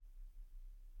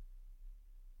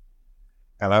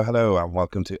Hello, and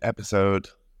welcome to episode,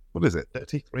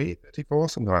 33, 34,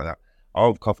 something like that,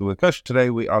 of Coffee with Cush.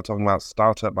 Today we are talking about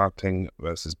startup marketing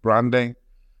versus branding.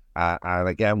 And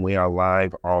again, we are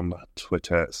live on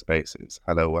Twitter Spaces.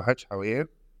 Hello, Wahj, how are you?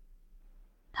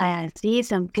 Hi,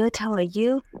 Aziz. I'm good. How are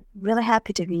you? Really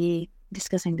happy to be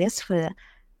discussing this.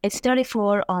 It's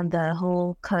 34 on the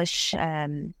whole Cush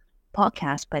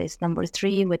podcast, but it's number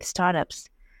 3 with startups.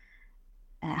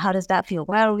 How does that feel?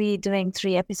 Why are we doing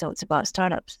 3 episodes about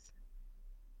startups?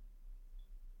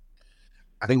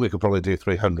 I think we could probably do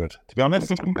 300, to be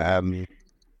honest. I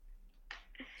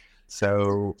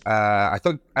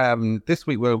thought this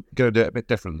week we're going to do it a bit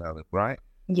different, though, right?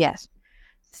 Yes.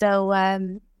 So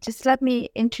just let me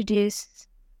introduce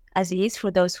Aziz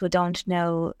for those who don't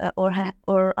know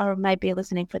or might be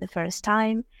listening for the first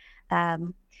time.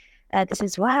 This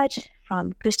is Wahj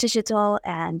from Cush Digital,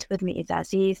 and with me is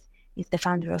Aziz. He's the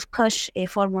founder of Cush, a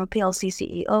former PLC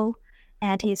CEO,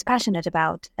 and he's passionate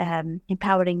about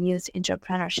empowering youth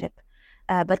entrepreneurship.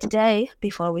 But today,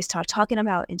 before we start talking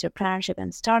about entrepreneurship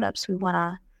and startups, we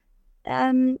want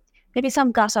to maybe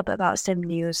some gossip about some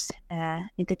news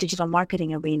in the digital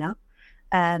marketing arena.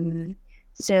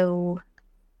 So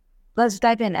let's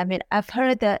dive in. I mean, I've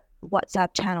heard that WhatsApp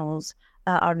channels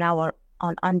are now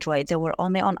on Android. They were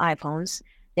only on iPhones.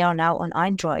 They are now on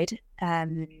Android.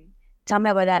 Tell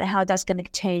me about that, how that's going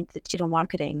to change the digital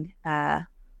marketing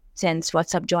since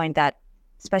WhatsApp joined that,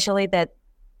 especially that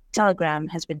Telegram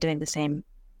has been doing the same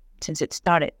since it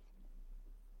started.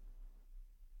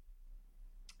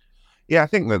 Yeah, I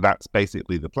think that's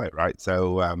basically the play, right?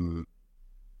 So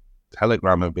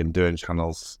Telegram have been doing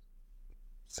channels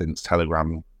since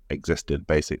Telegram existed,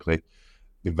 basically.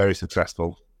 Been very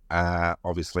successful,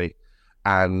 obviously.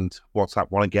 And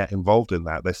WhatsApp want to get involved in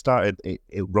that. They started, it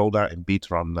rolled out in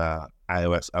beta on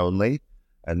iOS only,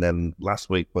 and then last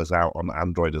week was out on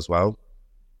Android as well.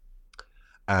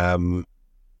 I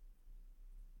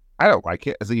don't like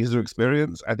it as a user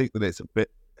experience. I think that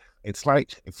it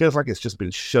feels like it's just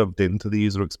been shoved into the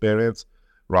user experience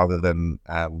rather than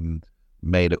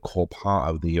made a core part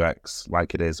of the UX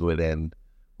like it is within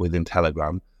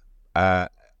Telegram. I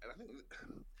think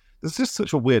there's just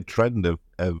such a weird trend of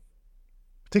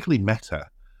particularly Meta,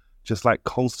 just like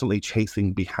constantly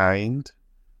chasing behind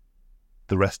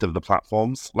the rest of the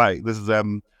platforms. Like this is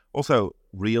also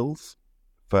Reels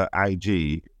for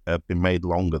IG have been made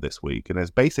longer this week, and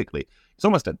it's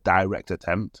almost a direct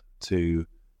attempt to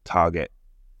target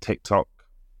TikTok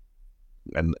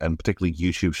and particularly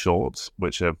YouTube Shorts,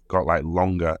 which have got like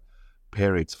longer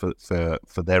periods for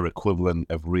their equivalent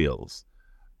of Reels.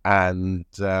 And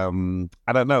I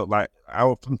don't know, like I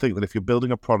often think that if you're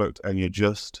building a product and you're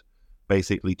just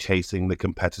basically chasing the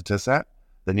competitor set,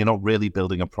 then you're not really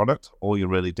building a product. All you're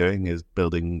really doing is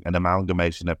building an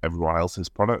amalgamation of everyone else's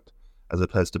product as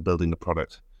opposed to building the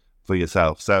product for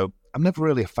yourself. So I'm never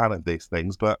really a fan of these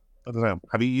things, but I don't know.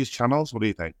 Have you used channels? What do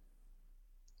you think?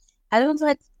 I don't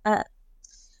like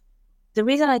the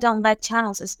reason I don't like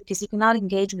channels is because you cannot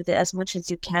engage with it as much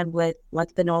as you can with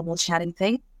like the normal chatting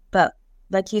thing. But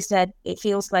like you said, it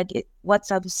feels like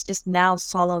WhatsApp is just now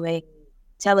following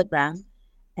Telegram,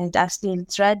 and I've seen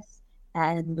threads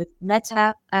and with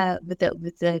Meta, with the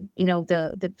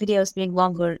the videos being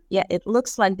longer. Yeah, it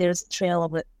looks like there's a trail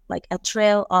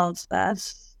of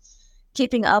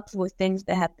keeping up with things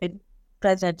that have been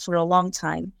present for a long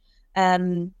time.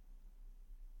 I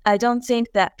don't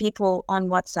think that people on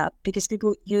WhatsApp, because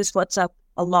people use WhatsApp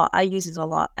a lot. I use it a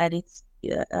lot, and it's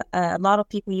a lot of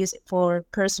people use it for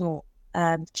personal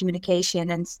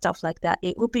communication and stuff like that.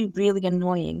 It would be really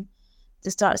annoying to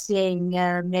start seeing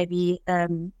maybe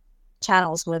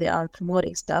channels where they are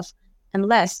promoting stuff,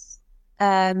 unless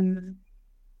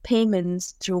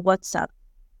payments through WhatsApp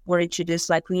were introduced,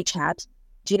 like WeChat.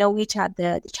 Do you know WeChat,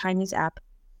 the Chinese app?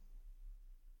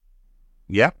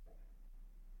 Yeah.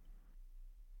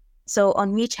 So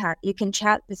on WeChat, you can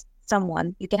chat with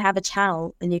someone, you can have a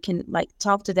channel, and you can like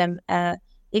talk to them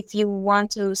if you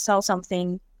want to sell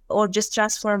something or just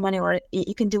transfer money, or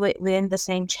you can do it within the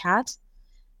same chat.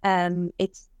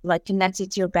 It's like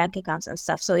connected to your bank accounts and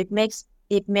stuff. So it makes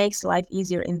life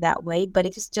easier in that way. But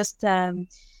if it's just a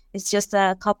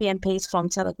copy and paste from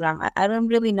Telegram, I don't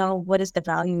really know what is the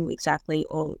value exactly,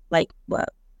 or like what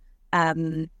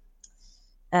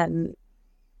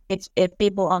if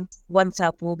people on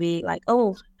WhatsApp will be like,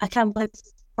 oh, I can't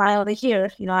buy over here,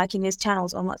 I can use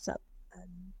channels on WhatsApp.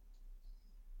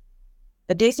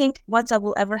 But do you think WhatsApp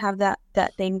will ever have that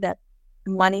thing, that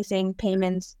money thing,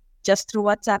 payments just through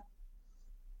WhatsApp?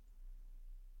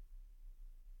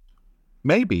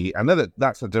 Maybe. I know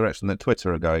that's the direction that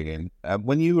Twitter are going in.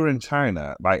 When you were in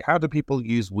China, like, how do people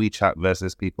use WeChat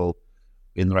versus people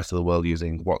in the rest of the world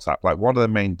using WhatsApp? Like, what are the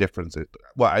main differences?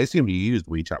 Well, I assume you used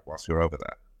WeChat whilst you're over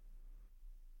there.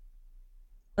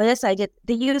 Well, yes, I did.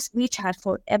 They use WeChat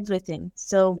for everything.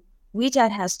 So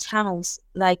WeChat has channels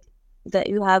like that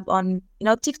you have on,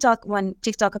 TikTok. When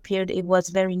TikTok appeared, it was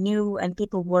very new and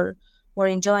people were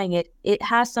enjoying it. It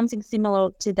has something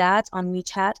similar to that on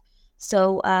WeChat.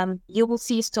 So you will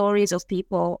see stories of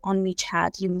people on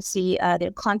WeChat. You will see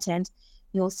their content.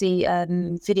 You'll see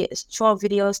short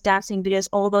videos, dancing videos,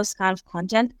 all those kind of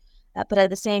content. But at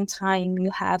the same time, you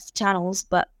have channels,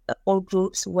 or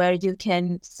groups where you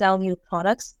can sell new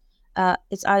products.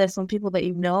 It's either from people that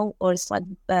you know, or it's like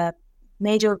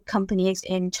major companies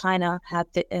in China have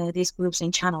these groups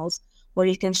and channels where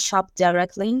you can shop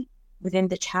directly within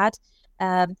the chat.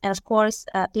 And of course,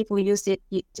 people use it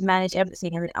to manage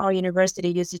everything. I mean, our university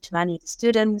used it to manage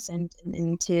students and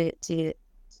to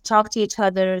talk to each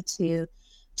other, to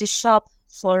shop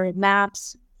for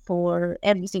maps, for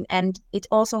everything. And it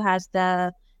also has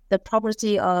the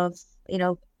property of,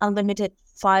 unlimited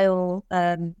file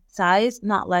size,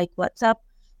 not like WhatsApp.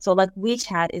 So like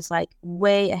WeChat is like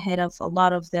way ahead of a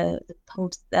lot of the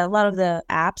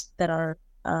apps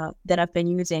that I've been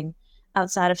using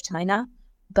outside of China.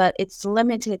 But it's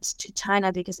limited to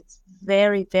China because it's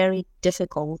very, very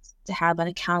difficult to have an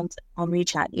account on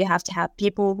WeChat. You have to have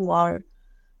people who are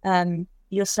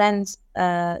your friends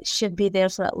should be there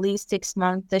for at least 6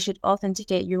 months. They should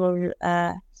authenticate your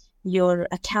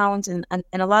account and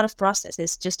a lot of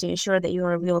processes just to ensure that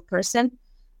you're a real person.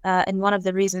 And one of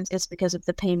the reasons is because of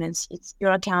the payments.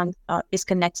 Your account is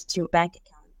connected to your bank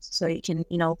account, so you can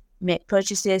make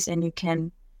purchases and you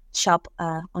can shop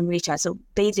on WeChat. So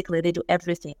basically, they do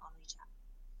everything on WeChat.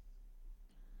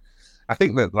 I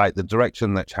think that like the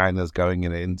direction that China's going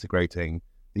in integrating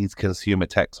these consumer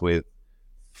techs with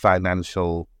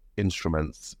financial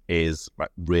instruments is like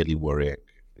really worrying.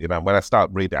 When I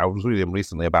was reading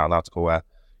recently about an article where,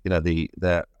 you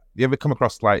ever come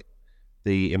across like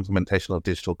the implementation of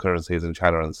digital currencies in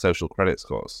China and social credit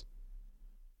scores?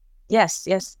 Yes.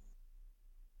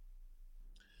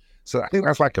 So I think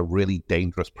that's like a really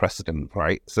dangerous precedent,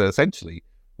 right? So essentially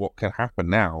what can happen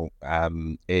now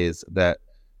is that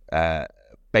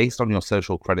based on your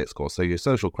social credit score, so your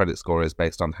social credit score is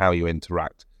based on how you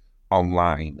interact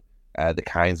online, the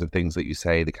kinds of things that you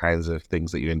say, the kinds of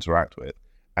things that you interact with.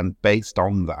 And based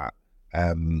on that,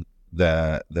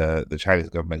 the Chinese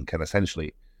government can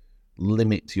essentially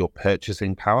limit your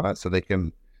purchasing power. So they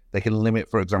can limit,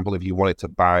 for example, if you wanted to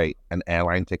buy an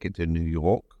airline ticket to New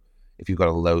York, if you've got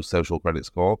a low social credit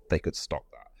score, they could stop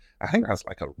that. I think that's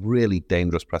like a really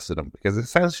dangerous precedent because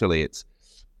essentially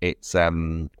it's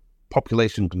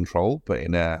population control, but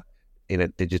in a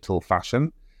digital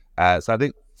fashion. So I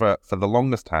think for the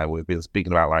longest time we've been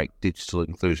speaking about like digital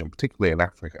inclusion, particularly in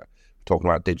Africa, talking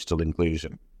about digital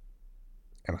inclusion.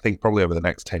 And I think probably over the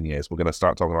next 10 years, we're going to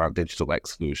start talking about digital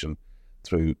exclusion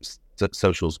through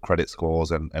social credit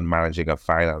scores and managing of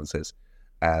finances,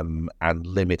 and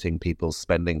limiting people's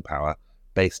spending power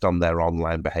based on their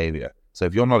online behavior. So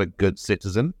if you're not a good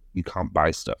citizen, you can't buy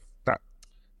stuff.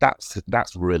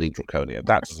 That's really draconian.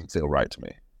 That doesn't feel right to me.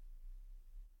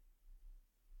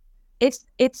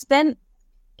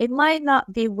 It might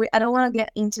not be weird. I don't want to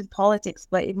get into politics,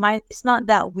 but it's not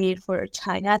that weird for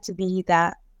China to be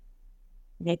that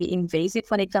maybe invasive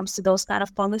when it comes to those kind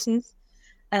of policies.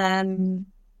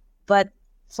 But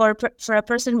for a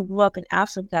person who grew up in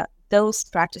Africa, those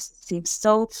practices seem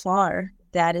so far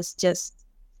that it's just,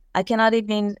 I cannot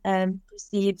even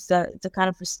perceive the kind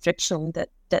of restriction that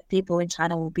people in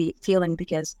China will be feeling,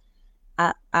 because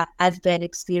I've been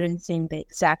experiencing the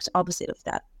exact opposite of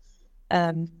that.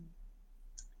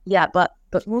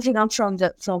 But moving on from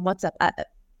WhatsApp,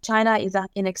 China is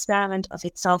an experiment of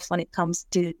itself when it comes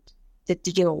to the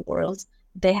digital world.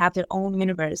 They have their own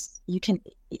universe.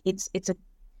 It's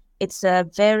a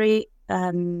very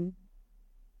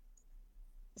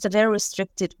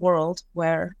restricted world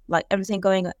where like everything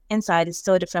going inside is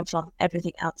so different from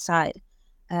everything outside.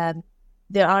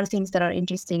 There are things that are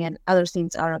interesting and other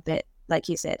things are a bit, like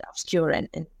you said, obscure and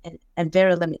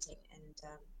very limiting.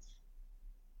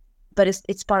 But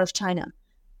it's part of China.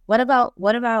 What about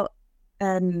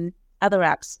other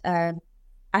apps?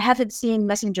 I haven't seen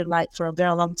Messenger Lite for a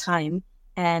very long time,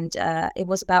 and it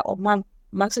was about a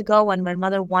month ago when my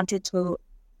mother wanted to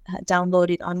download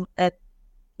it on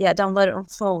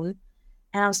phone,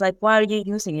 and I was like, "Why are you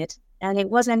using it?" And it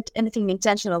wasn't anything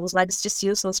intentional. It was like, it's just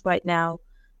useless right now.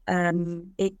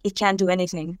 It can't do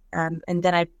anything. And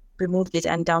then I removed it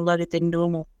and downloaded the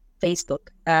normal Facebook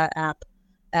app.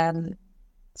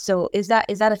 So is that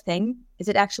a thing? Is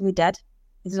it actually dead?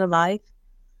 Is it alive?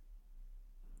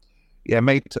 Yeah,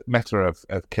 Meta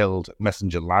have killed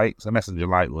Messenger Lite. So Messenger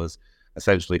Lite was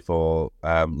essentially for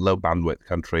low bandwidth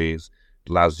countries. It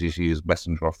allows you to use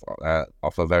Messenger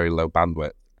off a very low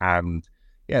bandwidth, and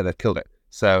yeah, they've killed it.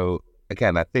 So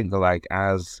again, I think that like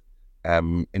as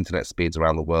internet speeds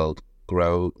around the world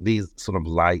grow, these sort of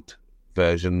light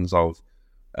versions of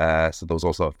so there was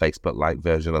also a Facebook Lite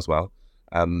version as well.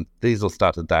 These will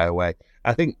start to die away.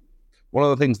 I think one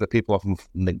of the things that people often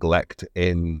neglect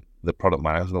in the product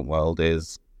management world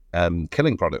is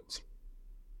killing products.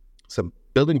 So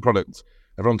building products,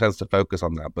 everyone tends to focus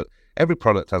on that, but every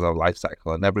product has a life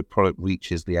cycle, and every product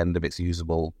reaches the end of its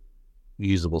usable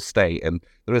state. And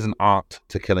there is an art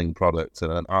to killing products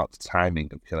and an art to timing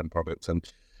of killing products. And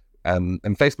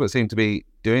Facebook seem to be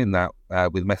doing that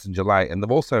with Messenger Lite, and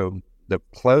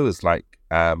they've closed like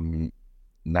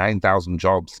 9,000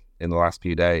 jobs in the last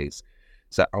few days.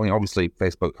 So I mean, obviously,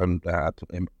 Facebook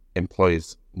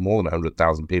employs more than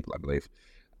 100,000 people, I believe,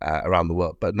 around the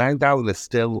world. But 9,000 is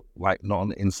still like not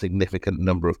an insignificant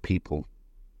number of people.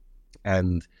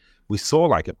 And we saw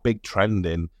like a big trend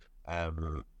in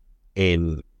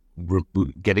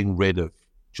getting rid of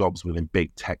jobs within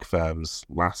big tech firms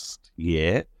last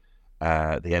year,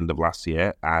 the end of last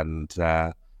year, and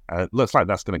it looks like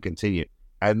that's going to continue.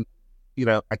 And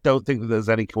I don't think that there's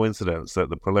any coincidence that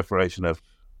the proliferation of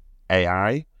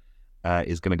AI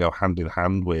is going to go hand in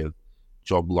hand with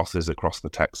job losses across the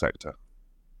tech sector.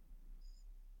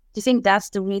 Do you think that's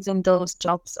the reason those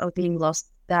jobs are being lost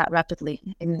that rapidly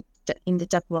in the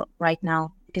tech world right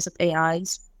now, because of AI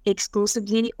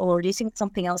exclusively, or do you think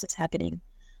something else is happening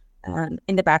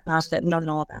in the background that we don't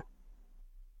know about?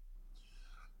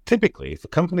 Typically, if a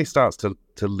company starts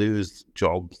to lose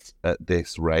jobs at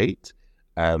this rate,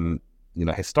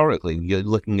 historically, you're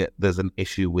looking at there's an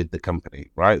issue with the company,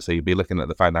 right? So you'd be looking at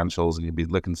the financials and you'd be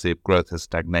looking to see if growth has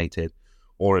stagnated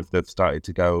or if they've started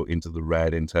to go into the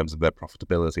red in terms of their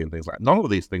profitability and things like that. None of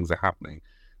these things are happening.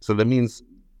 So that means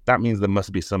there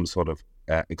must be some sort of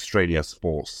extraneous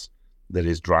force that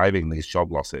is driving these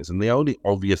job losses. And the only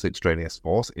obvious extraneous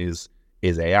force is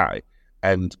AI.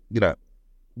 And,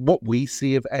 what we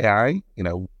see of AI,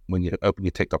 when you open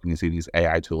your TikTok and you see these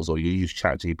AI tools, or you use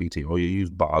ChatGPT, or you use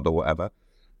Bard or whatever,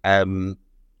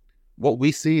 what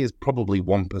we see is probably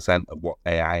 1% of what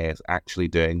AI is actually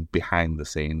doing behind the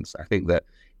scenes. I think that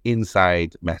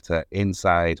inside Meta,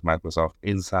 inside Microsoft,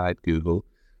 inside Google,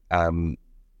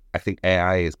 I think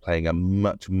AI is playing a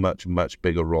much, much, much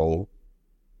bigger role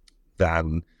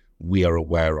than we are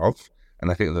aware of. And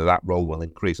I think that role will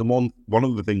increase. And one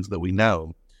of the things that we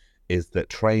know is that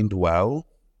trained well,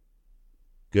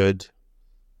 good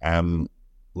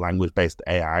language-based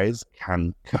AIs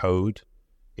can code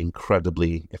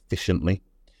incredibly efficiently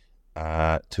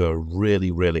to a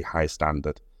really, really high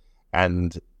standard.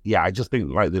 And yeah, I just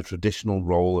think like the traditional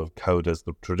role of coders,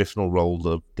 the traditional role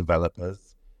of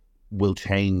developers will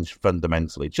change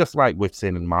fundamentally, just like we've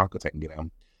seen in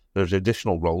marketing. The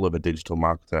traditional role of a digital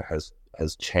marketer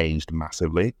has changed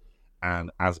massively, and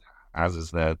as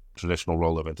is the traditional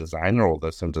role of a designer, although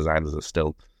some designers are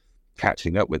still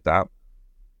catching up with that.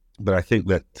 But I think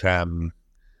that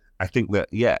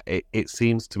it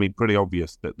seems to me pretty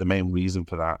obvious that the main reason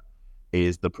for that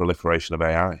is the proliferation of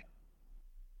AI.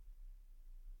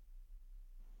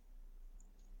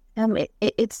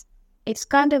 It's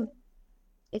kind of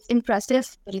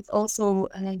impressive, but it's also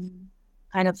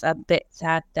kind of a bit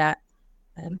sad that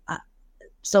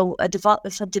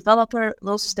if a developer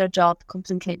loses their job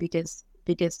completely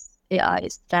because AI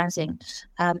is advancing,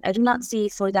 I do not see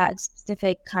for that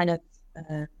specific kind of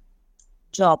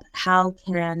job how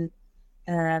can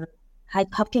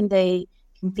they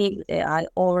compete with AI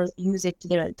or use it to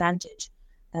their advantage.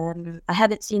 I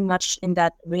haven't seen much in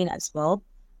that arena as well.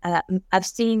 I've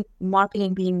seen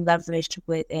marketing being leveraged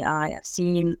with AI. I've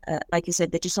seen, like you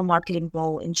said, the digital marketing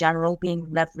role in general being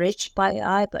leveraged by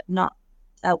AI, but not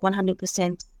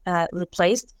 100%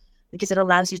 replaced, because it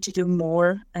allows you to do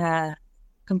more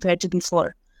compared to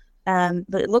before.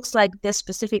 But it looks like there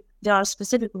are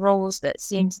specific roles that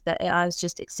seems that AI is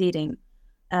just exceeding.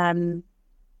 And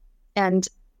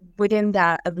within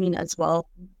that arena as well,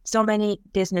 so many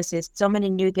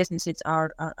new businesses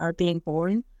are being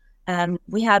born.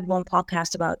 We had one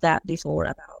podcast about that before,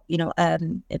 about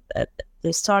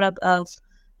the startup of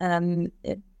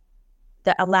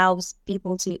that allows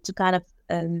people to kind of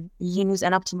use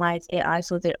and optimize AI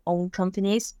for their own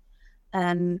companies.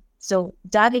 So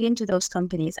diving into those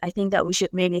companies, I think that we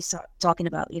should maybe start talking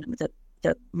about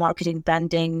the marketing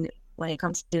branding when it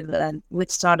comes to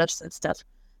with startups and stuff,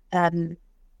 and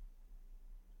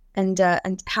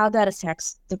how that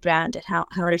affects the brand and how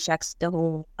it affects the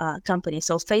whole company.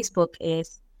 So Facebook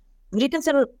is would you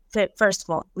consider, first of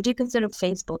all, would you consider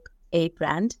Facebook a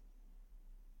brand?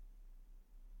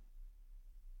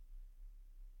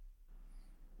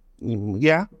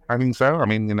 Yeah, I think so. I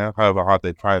mean, however hard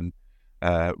they try and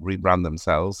rebrand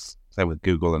themselves, say with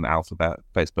Google and Alphabet,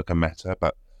 Facebook and Meta,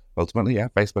 but ultimately, yeah,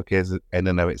 Facebook is in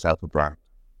and of itself a brand.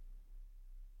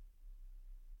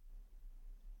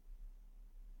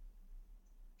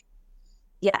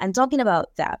 Yeah, and talking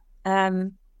about that,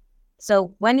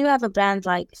 so when you have a brand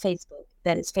like Facebook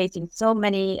that is facing so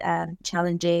many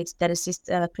challenges, that is just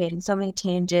creating so many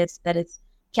changes, that is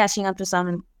catching up to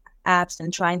some apps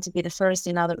and trying to be the first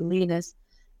in other arenas,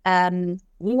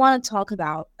 we want to talk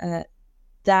about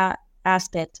that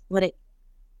aspect. Hi,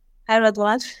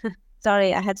 Radwan.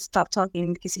 Sorry, I had to stop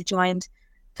talking because you joined.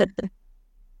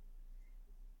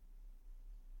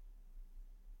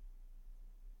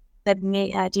 Let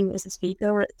me add you as a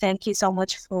speaker. Thank you so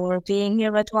much for being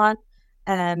here, Radwan.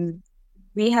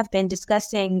 We have been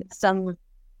discussing some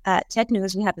tech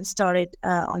news. We haven't started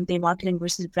on the marketing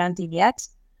versus branding yet.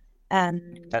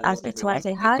 As that's why I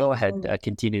say hi. Go ahead,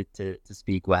 continue to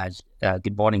speak, Wahj.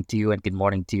 Good morning to you, and good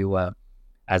morning to you,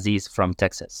 Aziz from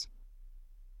Texas.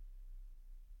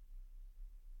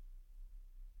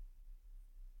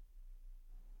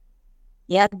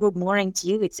 Yeah, good morning to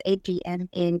you. It's 8 p.m.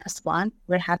 in Aswan.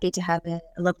 We're happy to have a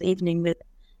lovely evening with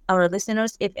our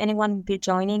listeners. If anyone will be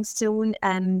joining soon,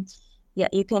 yeah,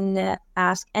 you can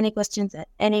ask any questions at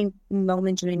any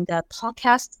moment during the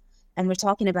podcast. And we're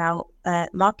talking about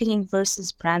marketing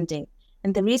versus branding.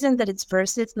 And the reason that it's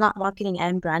versus, not marketing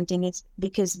and branding, is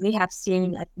because we have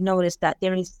noticed that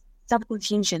there is some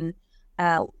confusion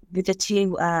with the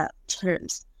two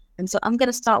terms. And so I'm going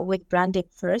to start with branding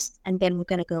first, and then we're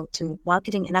going to go to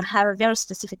marketing. And I have a very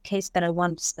specific case that I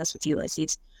want to discuss with you,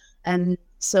 Aziz.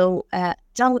 So,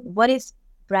 John, what is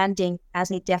branding as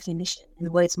a definition, and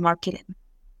what is marketing?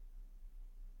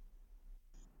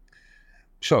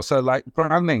 Sure. So, like,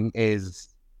 branding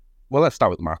is, well, let's start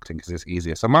with marketing because it's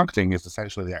easier. So, marketing is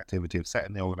essentially the activity of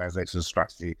setting the organization's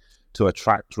strategy to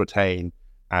attract, retain,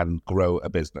 and grow a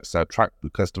business. So, attract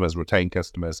customers, retain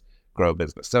customers, grow a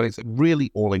business. So it's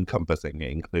really all-encompassing.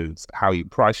 It includes how you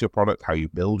price your product, how you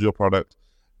build your product.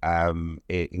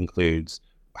 It includes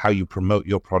how you promote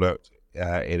your product.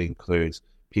 It includes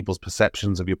people's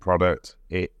perceptions of your product.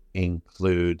 It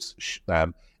includes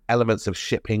elements of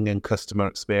shipping and customer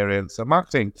experience. So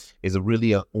marketing is a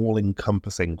really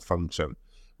all-encompassing function,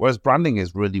 whereas branding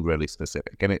is really, really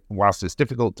specific. And whilst it's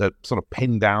difficult to sort of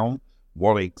pin down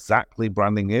what exactly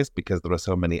branding is because there are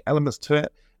so many elements to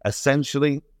it,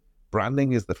 essentially,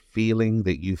 branding is the feeling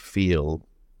that you feel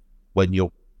when you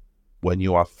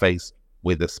are faced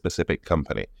with a specific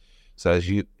company. So as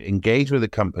you engage with a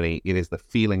company, it is the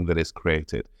feeling that is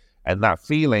created. And that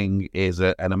feeling is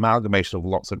an amalgamation of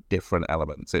lots of different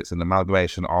elements. It's an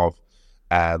amalgamation of,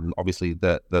 obviously,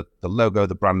 the logo,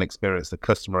 the brand experience, the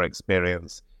customer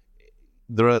experience.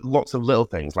 There are lots of little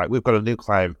things. Like we've got a new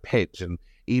client pitch, and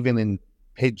even in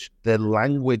pitch, the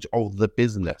language of the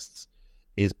business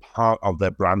is part of their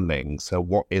branding. So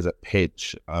what is a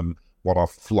pitch? What are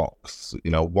flocks?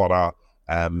 What are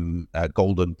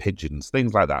golden pigeons?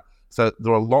 Things like that. So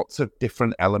there are lots of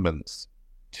different elements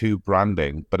to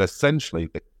branding, but essentially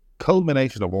the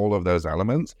culmination of all of those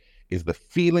elements is the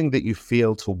feeling that you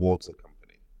feel towards a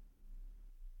company.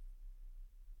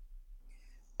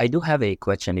 I do have a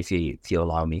question if you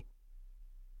allow me.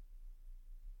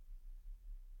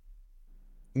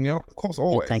 Of course,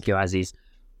 always. Thank you, Aziz.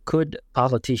 Could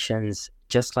politicians,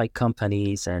 just like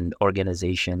companies and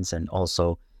organizations and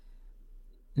also,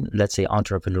 let's say,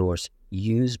 entrepreneurs,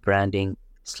 use branding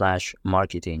 /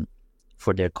 marketing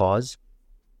for their cause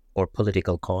or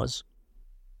political cause?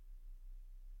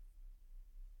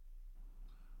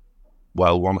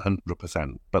 Well,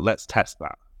 100%. But let's test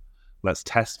that. Let's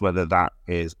test whether that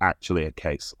is actually a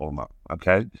case or not,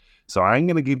 okay? So I'm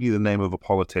going to give you the name of a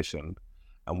politician,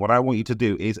 and what I want you to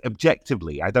do is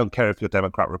objectively, I don't care if you're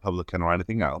Democrat, Republican, or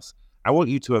anything else, I want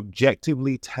you to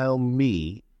objectively tell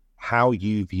me how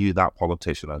you view that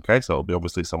politician, okay? So it'll be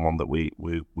obviously someone that we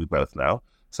both know.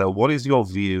 So what is your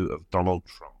view of Donald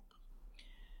Trump?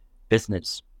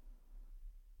 Business.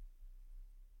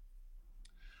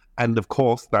 And of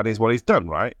course, that is what he's done,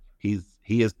 right?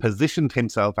 He has positioned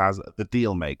himself as the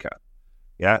deal maker,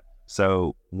 yeah?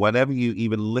 So whenever you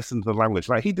even listen to the language,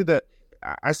 like he did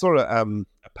I saw a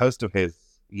post of his,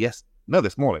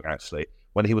 this morning actually,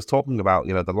 when he was talking about,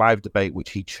 the live debate, which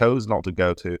he chose not to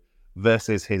go to,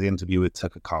 versus his interview with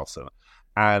Tucker Carlson.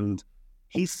 And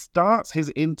he starts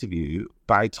his interview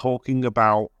by talking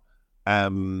about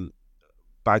the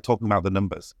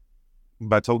numbers,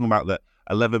 by talking about that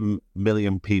 11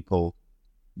 million people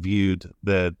viewed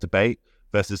the debate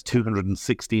versus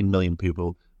 216 million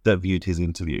people that viewed his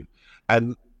interview.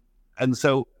 And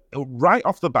so right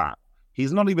off the bat,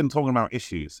 he's not even talking about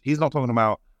issues. He's not talking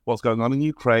about what's going on in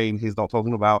Ukraine. He's not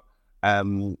talking about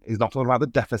the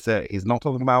deficit. He's not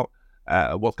talking about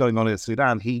what's going on in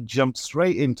Sudan. He jumped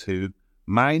straight into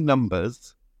my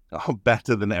numbers are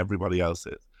better than everybody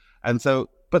else's. And so,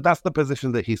 but that's the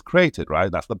position that he's created,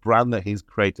 right? That's the brand that he's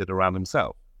created around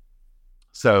himself.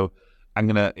 So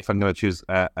if I'm gonna choose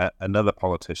another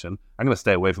politician, I'm gonna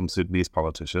stay away from Sudanese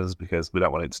politicians because we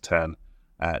don't want it to turn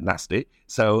nasty.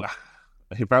 So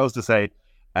if I was to say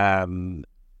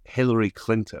Hillary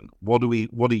Clinton, what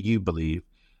do you believe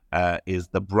is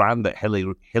the brand that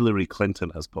Hillary Clinton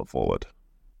has put forward?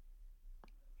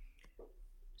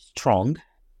 Strong,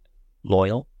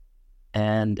 loyal,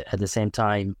 and at the same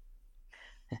time,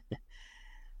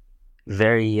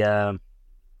 very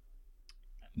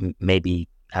maybe,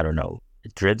 I don't know,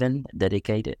 driven,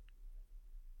 dedicated.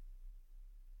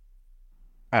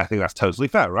 I think that's totally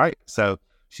fair, right? So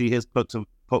she has put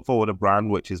forward a brand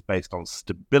which is based on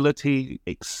stability,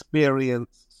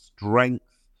 experience, strength,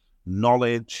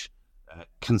 knowledge,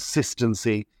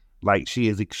 consistency. Like, she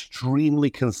is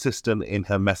extremely consistent in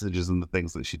her messages and the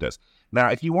things that she does. Now,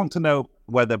 if you want to know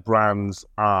whether brands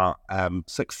are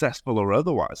successful or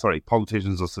otherwise,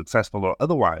 politicians are successful or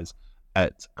otherwise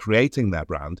at creating their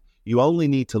brand, you only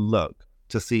need to look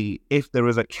to see if there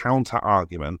is a counter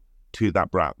argument to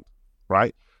that brand,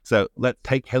 right? So let's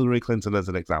take Hillary Clinton as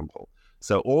an example.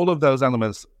 So all of those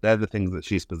elements, they're the things that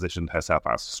she's positioned herself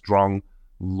as: strong,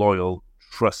 loyal,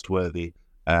 trustworthy,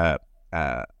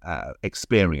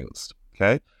 experienced.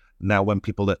 Okay. Now, when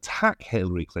people attack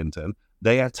Hillary Clinton,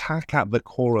 they attack at the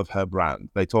core of her brand.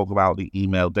 They talk about the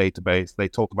email database. They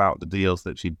talk about the deals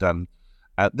that she'd done.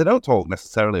 They don't talk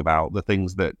necessarily about the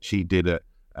things that she did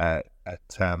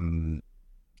in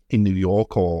New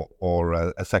York or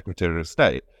a Secretary of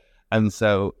State. And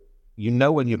so,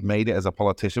 when you've made it as a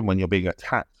politician, when you're being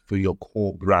attacked for your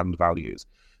core brand values.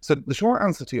 So the short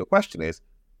answer to your question is,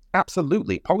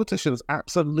 absolutely. Politicians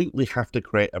absolutely have to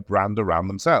create a brand around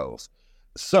themselves.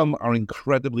 Some are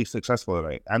incredibly successful at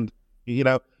it. And,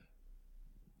 I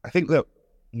think that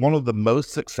one of the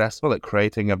most successful at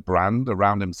creating a brand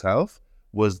around himself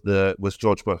was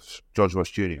George Bush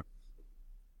Jr.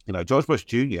 George Bush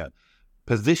Jr.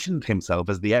 positioned himself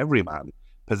as the everyman,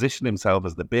 positioned himself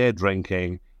as the beer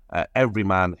drinking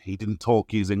everyman. He didn't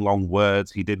talk using long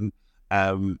words. He didn't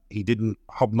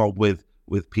hobnob with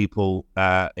people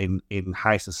in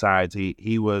high society.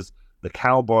 He was the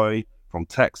cowboy from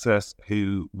Texas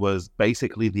who was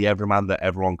basically the everyman that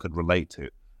everyone could relate to.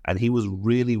 And he was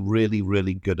really, really,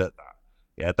 really good at that.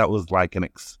 Yeah, that was like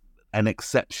an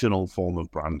exceptional form of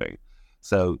branding.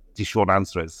 So the short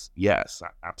answer is yes,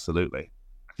 absolutely.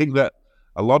 I think that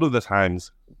a lot of the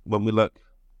times when we look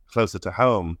closer to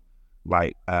home,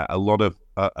 like a lot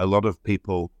of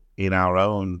people in our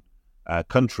own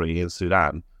country in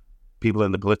Sudan, people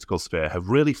in the political sphere have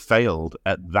really failed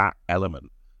at that element.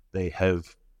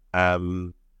 They've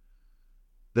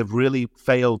really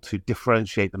failed to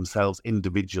differentiate themselves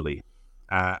individually.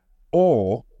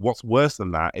 Or what's worse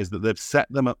than that is that they've set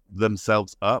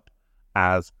themselves up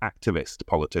as activist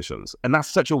politicians. And that's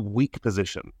such a weak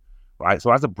position, right?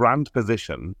 So as a brand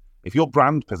position, if your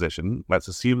brand position, let's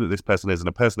assume that this person isn't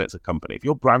a person, it's a company. If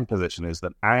your brand position is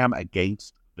that I am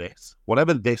against this,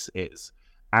 whatever this is,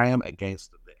 I am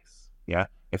against this, yeah?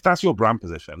 If that's your brand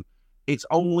position, it's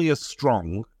only as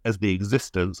strong as the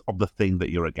existence of the thing that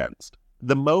you're against.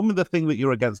 The moment the thing that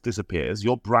you're against disappears,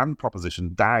 your brand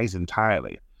proposition dies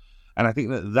entirely. And I think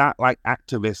that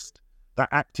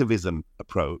activism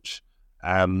approach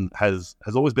has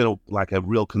always been a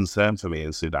real concern for me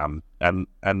in Sudan. And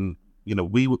when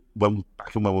we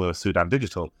were Sudan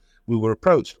Digital, we were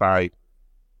approached by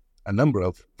a number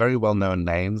of very well-known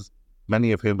names,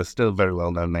 many of whom are still very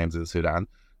well-known names in Sudan,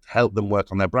 to help them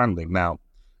work on their branding. Now,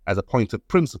 as a point of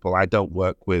principle, I don't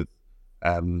work with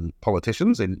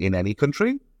politicians in any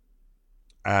country,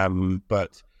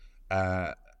 but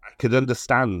I could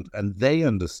understand, and they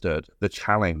understood the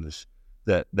challenge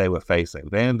that they were facing.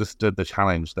 They understood the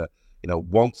challenge that,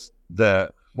 once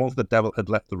the devil had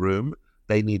left the room,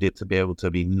 they needed to be able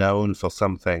to be known for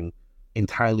something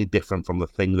entirely different from the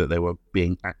thing that they were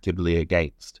being actively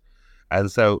against. And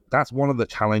so that's one of the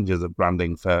challenges of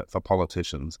branding for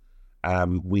politicians.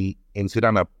 We in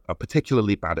Sudan are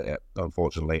particularly bad at it,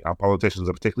 unfortunately. Our politicians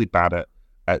are particularly bad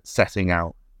at setting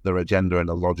out their agenda in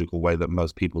a logical way that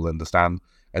most people understand,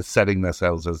 and setting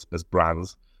themselves as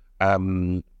brands.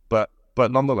 But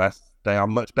nonetheless, they are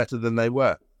much better than they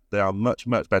were. They are much,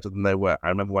 much better than they were. I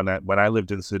remember when I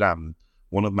lived in Sudan,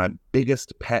 one of my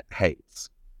biggest pet hates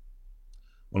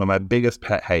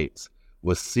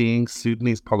was seeing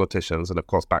Sudanese politicians, and of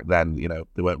course back then,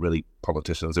 they weren't really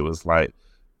politicians, it was like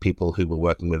people who were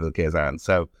working with the Gazan.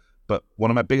 But one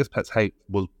of my biggest pet hate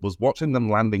was watching them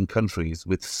land in countries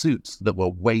with suits that were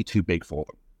way too big for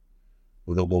them.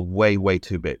 That were way, way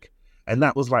too big. And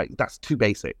that was like, that's too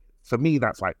basic. For me,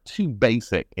 that's like too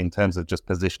basic in terms of just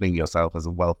positioning yourself as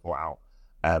a well thought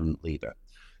out leader.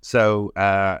 So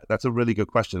that's a really good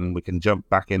question. We can jump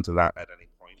back into that at any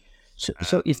point.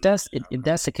 So if that's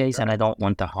the case, and I don't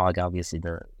want to hog obviously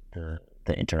the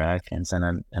interactions,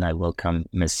 and I welcome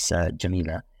Miss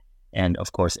Jamila, and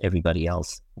of course everybody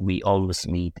else. We always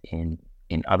meet in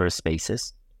other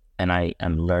spaces, and I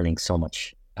am learning so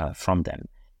much from them.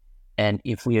 And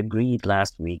if we agreed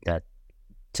last week that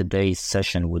today's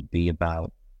session would be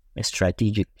about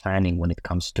strategic planning when it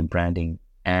comes to branding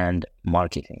and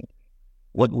marketing,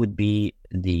 what would be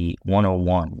the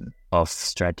 101 of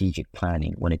strategic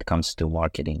planning when it comes to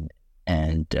marketing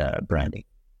and branding?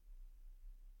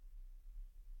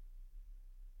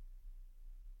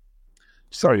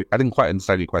 Sorry, I didn't quite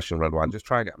understand your question, Redwan. Just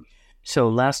try again. So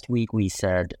last week we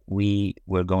said we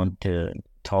were going to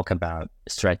talk about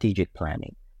strategic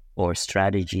planning or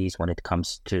strategies when it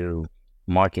comes to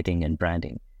marketing and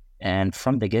branding. And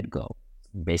from the get-go,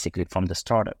 basically from the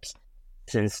startups,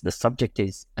 since the subject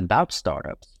is about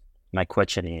startups, my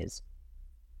question is,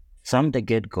 from the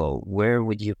get-go, where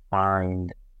would you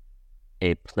find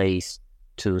a place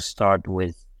to start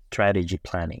with strategy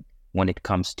planning when it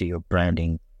comes to your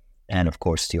branding and, of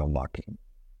course, to your marketing?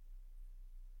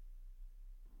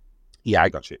 Yeah, I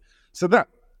got you. So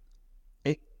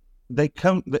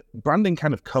branding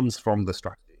kind of comes from the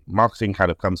strategy. Marketing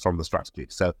kind of comes from the strategy.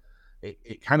 So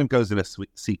it kind of goes in a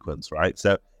sequence, right?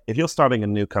 So if you're starting a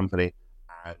new company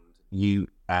and you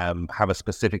have a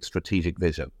specific strategic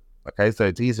vision, okay, so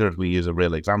it's easier if we use a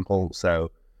real example.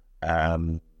 So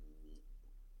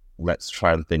let's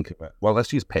try and think of it. Well,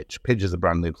 let's use Pitch. Pitch is a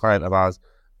brand new client of ours,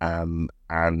 and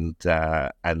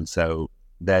so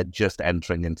they're just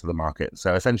entering into the market.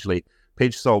 So essentially,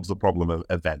 Pitch solves the problem of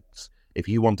events. If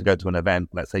you want to go to an event,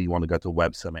 let's say you want to go to a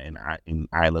web summit in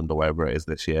Ireland or wherever it is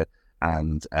this year,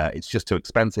 and it's just too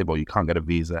expensive or you can't get a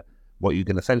visa, what you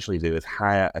can essentially do is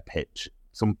hire a pitch.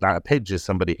 A pitch is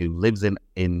somebody who lives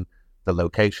in the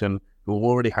location, who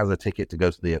already has a ticket to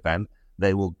go to the event.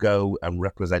 They will go and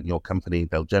represent your company.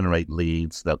 They'll generate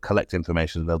leads. They'll collect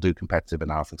information. They'll do competitive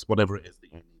analysis, whatever it is that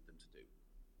you need them to do.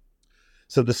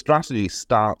 So the strategy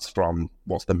starts from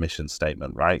what's the mission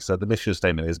statement, right? So the mission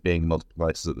statement is being multiple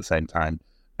places at the same time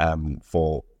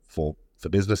for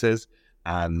businesses.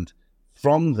 And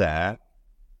from there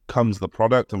comes the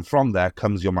product, and from there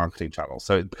comes your marketing channel.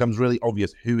 So it becomes really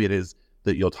obvious who it is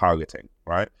that you're targeting,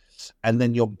 right? And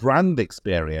then your brand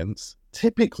experience,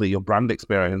 typically your brand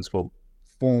experience will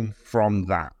form from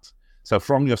that. So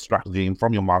from your strategy and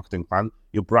from your marketing plan,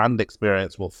 your brand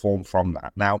experience will form from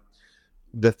that. Now,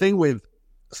 the thing with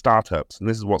startups, and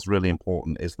this is what's really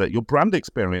important, is that your brand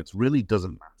experience really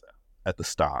doesn't matter at the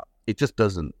start. It just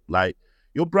doesn't. Like,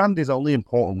 your brand is only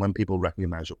important when people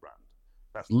recognize your brand.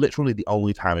 That's literally the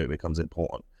only time it becomes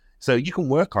important. So you can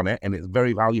work on it, and it's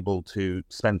very valuable to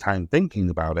spend time thinking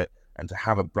about it and to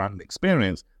have a brand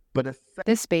experience. But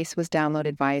this space was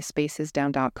downloaded via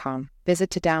spacesdown.com. Visit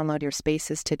to download your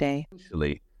spaces today.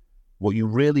 Essentially, what you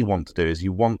really want to do is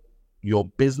you want your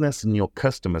business and your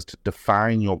customers to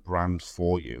define your brand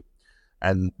for you.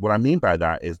 And what I mean by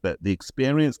that is that the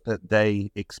experience that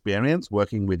they experience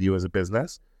working with you as a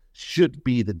business should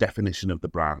be the definition of the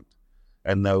brand.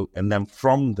 And then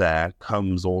from there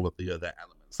comes all of the other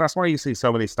elements. That's why you see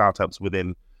so many startups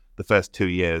within the first 2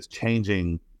 years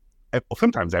changing, or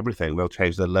sometimes everything. They'll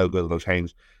change their logo, they'll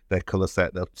change their color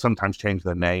set, they'll sometimes change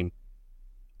their name,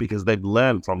 because they've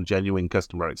learned from genuine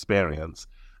customer experience.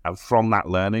 And from that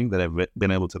learning, that they've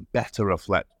been able to better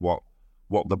reflect what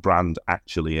the brand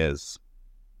actually is.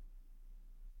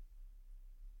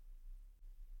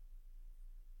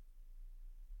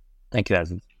 Thank you,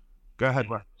 Aziz. Go ahead,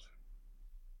 Wahj.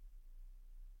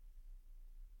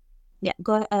 Yeah,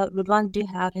 go ahead. Ridwan, do you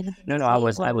have anything? No, I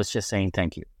was just saying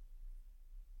thank you.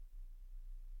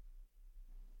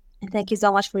 Thank you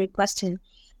so much for your question.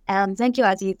 Thank you,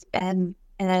 Aziz. And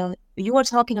you were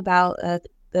talking about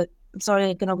I'm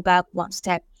sorry, going to go back one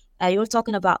step. You were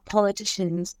talking about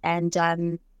politicians and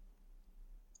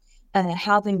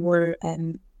how they were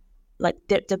like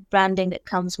the branding that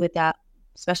comes with that.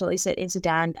 Especially in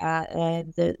Sudan,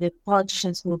 the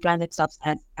politicians who brand themselves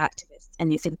as activists,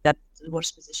 and you think that's the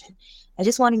worst position. I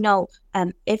just want to know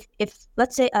if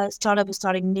let's say a startup is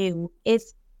starting new,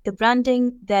 is the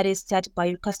branding that is set by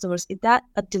your customers, is that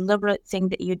a deliberate thing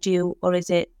that you do, or is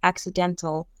it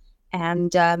accidental?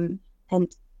 And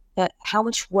how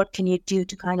much work can you do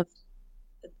to kind of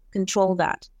control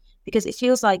that? Because it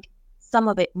feels like some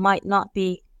of it might not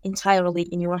be entirely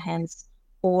in your hands,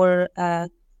 or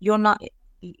you're not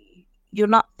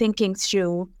thinking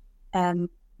through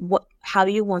how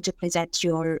you want to present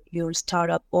your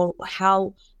startup, or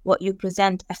how what you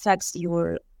present affects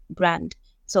your brand.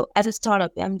 So as a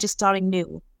startup, I'm just starting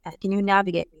new. Can you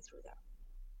navigate me through that?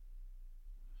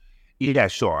 Yeah,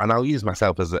 sure. And I'll use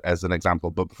myself as an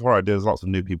example. But before I do, there's lots of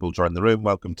new people join the room.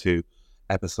 Welcome to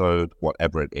episode,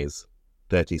 whatever it is,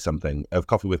 30-something of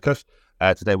Coffee with Cush.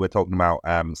 Today we're talking about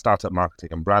startup marketing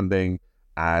and branding.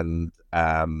 And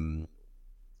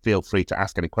feel free to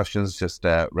ask any questions. Just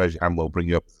raise your hand. We'll bring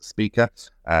you up as a speaker.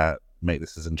 Make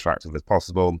this as interactive as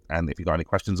possible. And if you've got any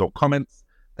questions or comments,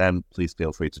 then please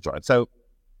feel free to join. So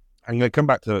I'm going to come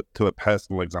back to a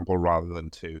personal example rather than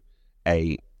to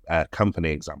a company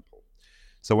example.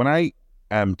 So when I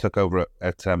took over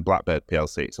at Blackbird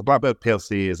PLC. So Blackbird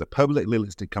PLC is a publicly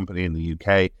listed company in the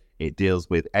UK. It deals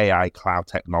with AI cloud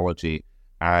technology.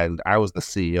 And I was the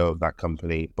CEO of that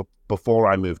company before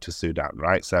I moved to Sudan,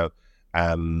 right? So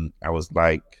I was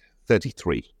like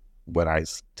 33 when I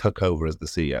took over as the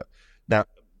CEO. Now,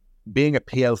 being a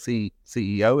PLC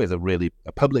CEO is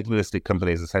a publicly listed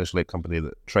company is essentially a company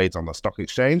that trades on the stock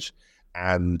exchange,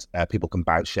 and people can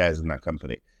buy shares in that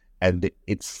company. And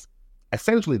it's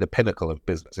essentially the pinnacle of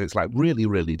business. It's like really,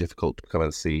 really difficult to become a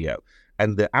CEO.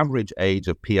 And the average age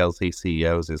of PLC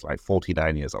CEOs is like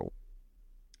 49 years old.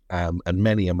 And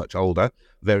many are much older.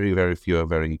 Very, very few are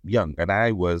very young. And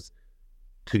I was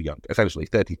too young, essentially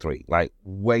 33, like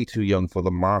way too young for the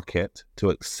market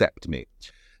to accept me.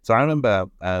 So I remember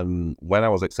when I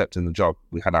was accepting the job,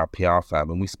 we had our PR firm,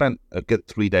 and we spent a good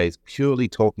 3 days purely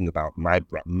talking about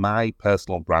my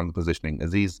personal brand positioning,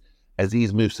 Aziz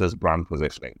Musa's brand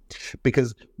positioning.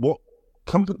 Because what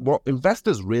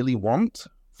investors really want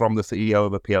from the CEO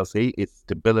of a PLC is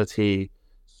stability,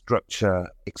 structure,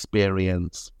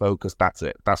 experience, focus. That's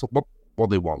it. That's what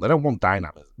they want. They don't want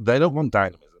dynamism. They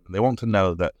want to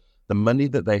know that the money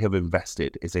that they have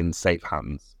invested is in safe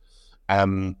hands.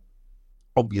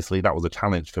 Obviously, that was a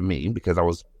challenge for me because I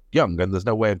was young, and there's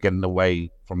no way of getting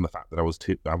away from the fact that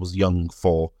I was young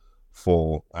for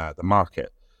the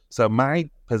market. So my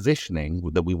positioning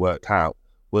that we worked out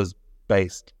was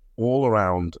based all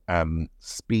around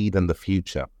speed and the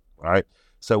future, right?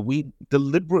 So we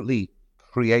deliberately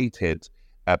created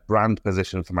a brand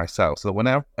position for myself. So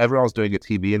whenever I was doing a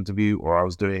TV interview, or I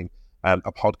was doing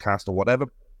a podcast, or whatever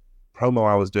promo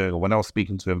I was doing, or when I was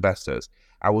speaking to investors,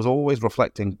 I was always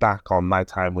reflecting back on my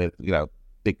time with,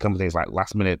 big companies like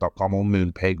lastminute.com or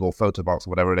Moonpig or Photobox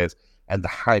or whatever it is, and the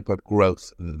hyper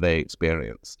growth that they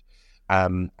experienced.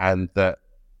 And that,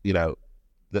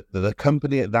 the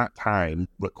company at that time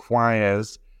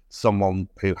requires someone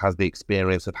who has the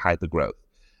experience of hyper growth.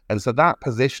 And so that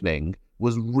positioning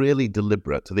was really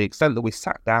deliberate, to the extent that we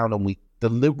sat down and we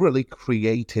deliberately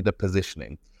created a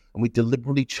positioning, and we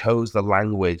deliberately chose the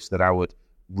language that I would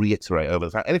reiterate over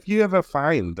the time. And if you ever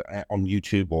find on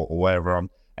YouTube or wherever on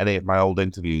any of my old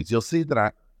interviews, you'll see that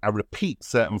I repeat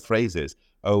certain phrases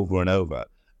over and over.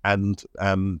 And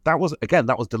that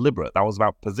was deliberate. That was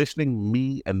about positioning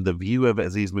me and the view of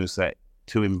Aziz Musa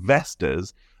to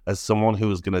investors as someone who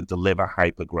was going to deliver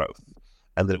hyper growth.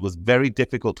 And that it was very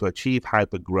difficult to achieve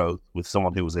hyper growth with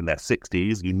someone who was in their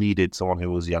 60s. You needed someone who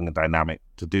was young and dynamic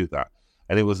to do that.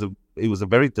 And it was a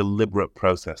very deliberate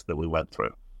process that we went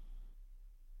through.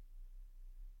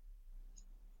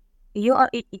 You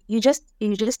just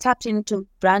tapped into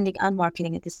branding and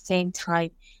marketing at the same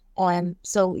time.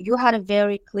 So you had a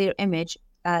very clear image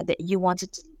that you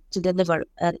wanted to deliver,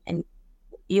 and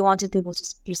you wanted people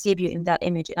to perceive you in that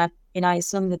image. And I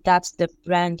assume that that's the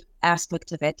brand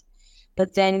aspect of it.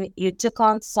 But then you took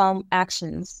on some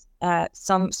actions,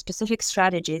 some specific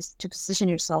strategies to position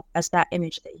yourself as that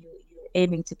image that you're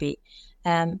aiming to be.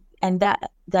 And that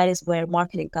is where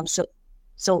marketing comes.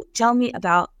 So tell me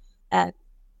about,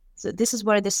 so this is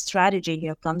where the strategy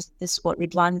here comes. This is what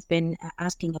Ridwan has been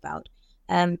asking about.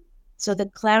 So the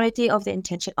clarity of the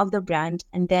intention of the brand,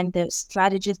 and then the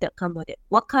strategies that come with it.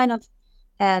 What kind of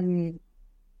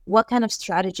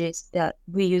strategies that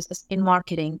we use in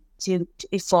marketing to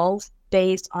evolve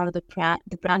based on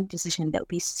the brand position that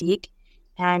we seek,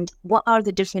 and what are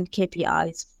the different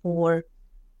KPIs for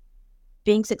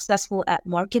being successful at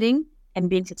marketing and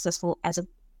being successful as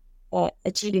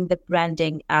achieving the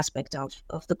branding aspect of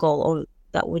the goal or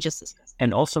that we just discussed.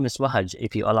 And also, Ms. Wahj,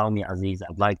 if you allow me, Aziz,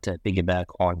 I'd like to piggyback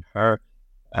on her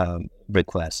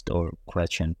request or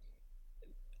question.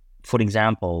 for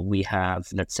example, we have,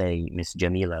 let's say, Miss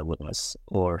Jamila with us,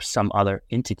 or some other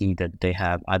entity that they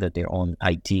have either their own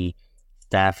IT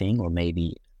staffing or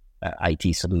maybe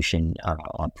IT solution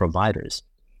providers.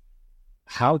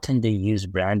 How can they use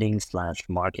branding /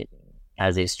 marketing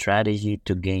as a strategy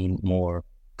to gain more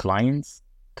clients,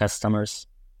 customers,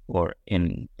 or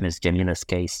in Ms. Jamila's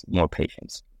case, more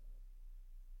patients?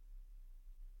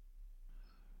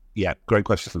 Yeah, great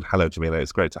question. Hello, Jamila.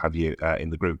 It's great to have you in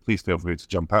the group. Please feel free to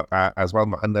jump up as well.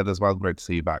 Mohammed as well. Great to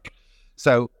see you back.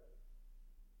 So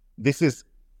this is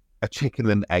a chicken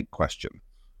and egg question.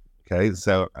 Okay,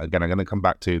 so again, I'm going to come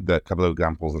back to the couple of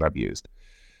examples that I've used.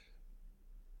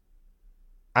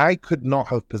 I could not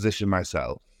have positioned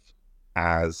myself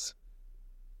as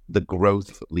the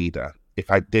growth leader if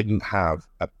I didn't have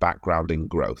a background in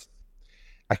growth.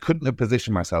 I couldn't have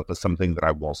positioned myself as something that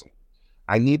I wasn't.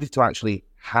 I needed to actually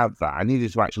have that. I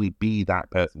needed to actually be that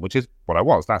person, which is what I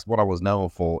was. That's what I was known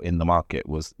for in the market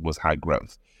was high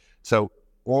growth. So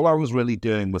all I was really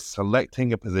doing was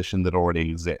selecting a position that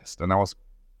already exists, and I was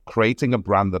creating a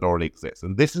brand that already exists.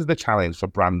 And this is the challenge for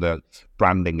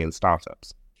branding in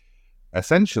startups.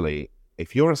 Essentially,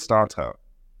 if you're a startup,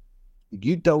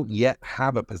 you don't yet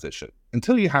have a position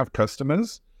until you have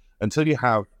customers, until you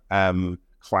have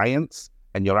clients,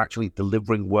 and you're actually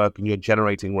delivering work and you're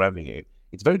generating revenue.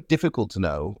 It's very difficult to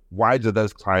know, why do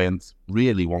those clients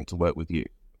really want to work with you?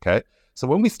 Okay. So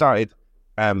when we started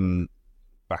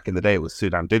back in the day, it was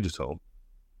Sudan Digital,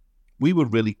 we were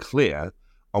really clear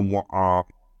on what our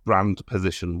brand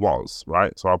position was,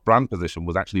 right? So our brand position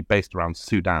was actually based around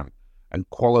Sudan and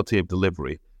quality of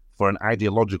delivery for an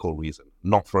ideological reason,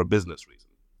 not for a business reason.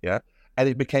 Yeah. And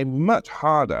it became much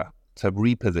harder to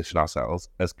reposition ourselves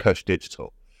as Cush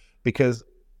Digital, because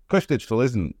Cush Digital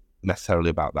isn't necessarily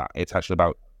about that. It's actually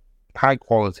about high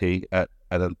quality at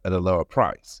a lower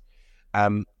price.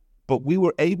 But we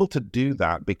were able to do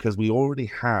that because we already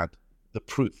had the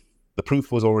proof. The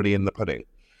proof was already in the pudding.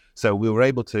 So we were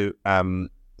able to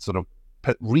sort of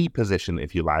reposition,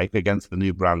 if you like, against the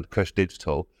new brand Cush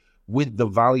Digital with the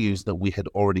values that we had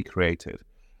already created.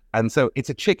 And so it's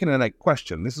a chicken and egg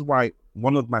question. This is why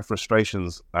one of my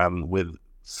frustrations with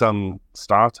some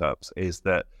startups is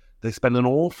that they spend an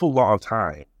awful lot of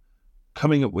time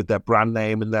coming up with their brand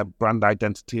name and their brand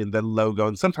identity and their logo.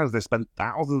 And sometimes they spend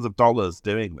thousands of dollars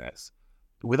doing this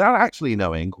without actually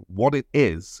knowing what it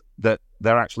is that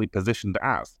they're actually positioned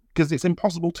as, because it's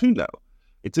impossible to know.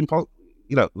 It's impossible.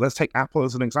 You know, let's take Apple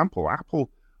as an example.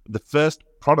 Apple, the first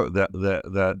product,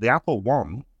 the Apple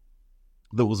One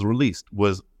that was released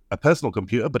was a personal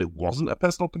computer, but it wasn't a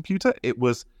personal computer. It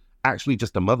was actually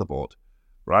just a motherboard,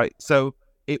 right? So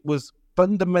it was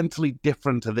fundamentally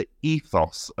different to the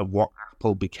ethos of what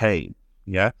Apple became,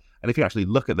 yeah? And if you actually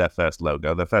look at their first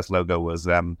logo was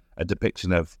a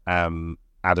depiction of Adam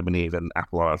and Eve and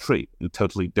Apple on a tree,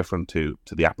 totally different to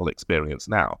the Apple experience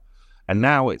now. And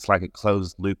now it's like a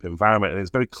closed loop environment, and it's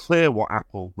very clear what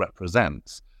Apple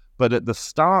represents. But at the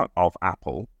start of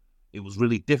Apple, it was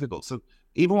really difficult. So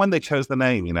even when they chose the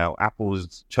name, you know, Apple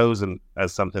was chosen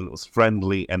as something that was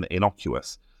friendly and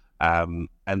innocuous. And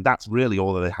that's really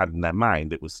all that they had in their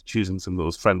mind. It was choosing something that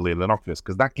was friendly and innocuous,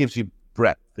 because that gives you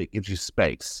breadth, it gives you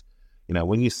space. You know,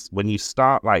 when you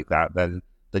start like that, then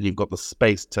you've got the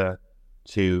space to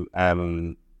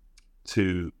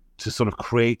sort of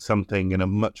create something in a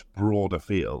much broader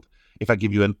field. If I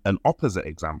give you an opposite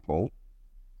example,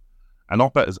 an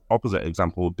opposite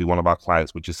example would be one of our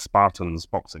clients, which is Spartan's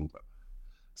Boxing Club.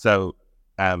 So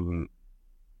when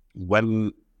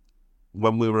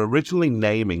we were originally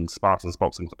naming Spartan's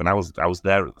Boxing Club, and I was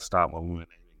there at the start when we were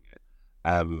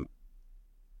naming it,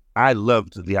 I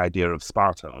loved the idea of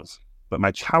Spartans, but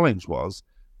my challenge was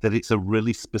that it's a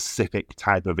really specific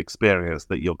type of experience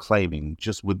that you're claiming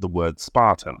just with the word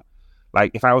Spartan.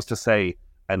 Like if I was to say,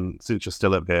 and since you're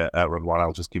still up here, Radwan,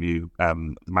 I'll just give you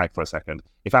the mic for a second.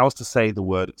 If I was to say the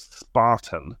word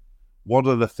Spartan, what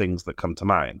are the things that come to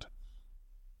mind?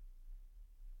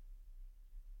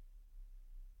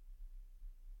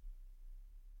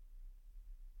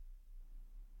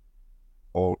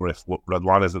 Or if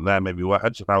Radwan isn't there, maybe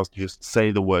Wahj, if I was to just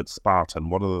say the word Spartan,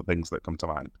 what are the things that come to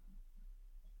mind?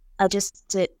 I'll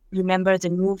just remember the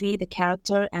movie, the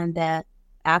character, and the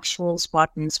actual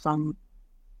Spartans from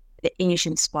the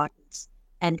ancient Spartans,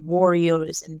 and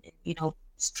warriors, and, you know,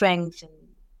 strength and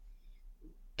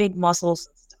big muscles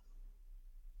and stuff.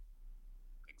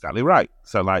 Exactly right.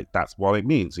 So like that's what it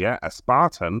means, yeah? A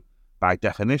Spartan, by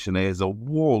definition, is a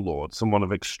warlord, someone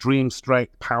of extreme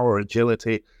strength, power,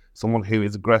 agility, someone who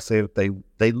is aggressive.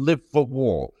 They live for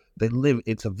war.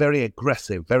 It's a very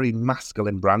aggressive, very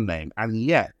masculine brand name. And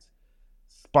yet,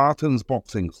 Spartan's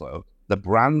Boxing Club, The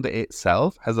brand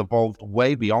itself has evolved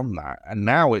way beyond that. And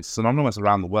now it's synonymous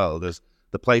around the world as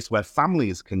the place where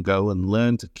families can go and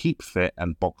learn to keep fit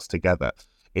and box together.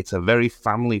 It's a very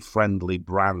family-friendly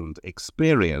brand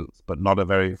experience, but not a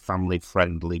very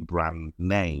family-friendly brand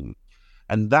name.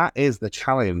 And that is the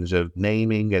challenge of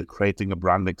naming and creating a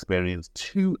brand experience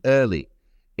too early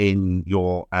in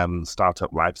your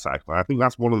startup life cycle. I think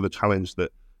that's one of the challenges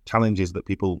that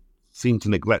people seem to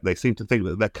neglect. They seem to think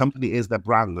that their company is their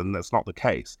brand, and that's not the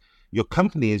case. Your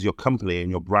company is your company, and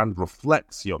your brand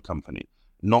reflects your company,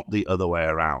 not the other way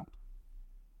around.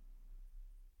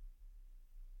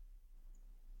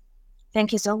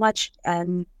 Thank you so much.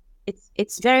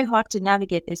 It's very hard to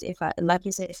navigate this like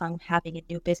you said, if I'm having a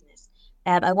new business.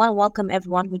 I want to welcome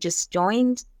everyone who just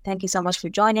joined. Thank you so much for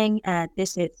joining.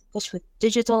 This is Cush with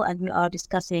Digital, and we are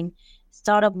discussing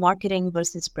startup marketing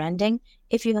versus branding.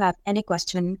 If you have any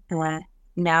question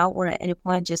now or at any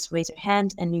point, just raise your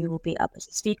hand and you will be up as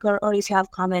a speaker. Or if you have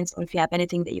comments or if you have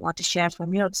anything that you want to share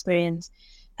from your experience,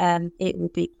 it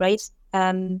would be great.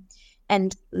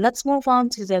 And let's move on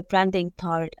to the branding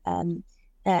part.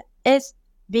 Is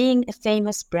being a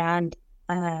famous brand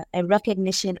a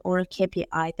recognition or a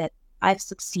KPI that I've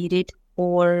succeeded,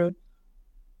 or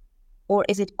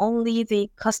is it only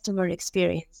the customer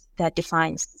experience that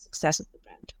defines the success of the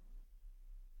brand?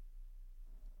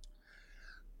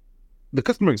 The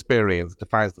customer experience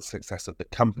defines the success of the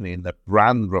company, and the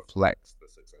brand reflects the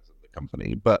success of the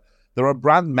company. But there are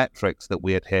brand metrics that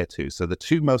we adhere to. So the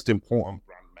two most important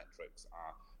brand metrics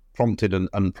are prompted and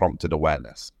unprompted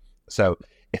awareness. So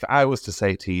if I was to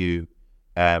say to you,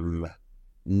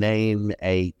 name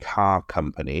a car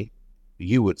company,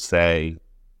 you would say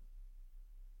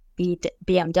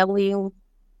BMW.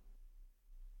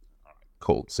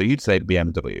 Cool. So you'd say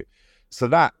BMW. So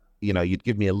that, you'd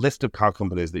give me a list of car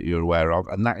companies that you're aware of,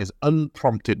 and that is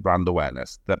unprompted brand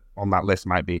awareness. That on that list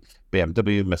might be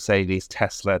BMW, Mercedes,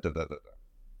 Tesla,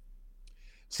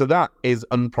 So that is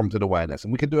unprompted awareness.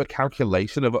 And we can do a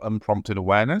calculation of unprompted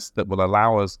awareness that will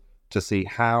allow us to see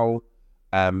how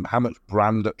much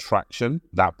brand traction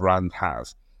that brand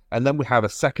has. And then we have a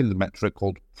second metric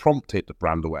called prompted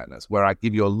brand awareness, where I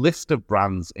give you a list of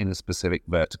brands in a specific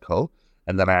vertical,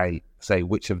 and then I say,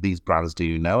 which of these brands do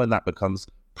you know? And that becomes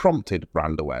prompted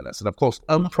brand awareness. And of course,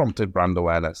 unprompted brand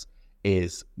awareness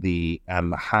is the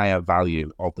higher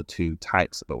value of the two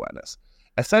types of awareness.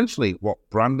 Essentially, what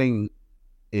branding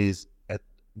is,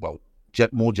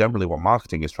 more generally what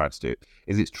marketing is trying to do,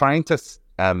 is it's trying to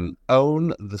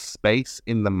own the space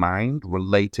in the mind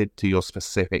related to your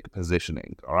specific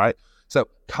positioning, all right? So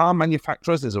car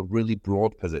manufacturers is a really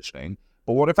broad positioning,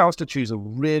 but what if I was to choose a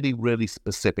really, really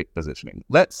specific positioning?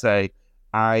 Let's say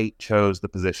I chose the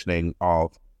positioning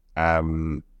of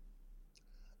a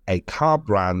car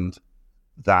brand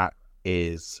that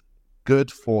is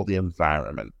good for the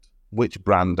environment. Which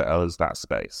brand owns that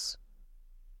space?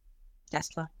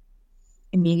 Tesla.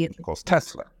 Immediately. Of course,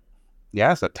 Tesla.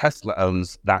 Yeah, so Tesla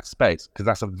owns that space because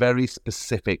that's a very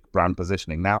specific brand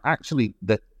positioning. Now, actually,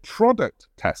 the product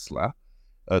Tesla,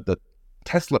 the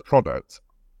Tesla product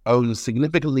owns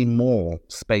significantly more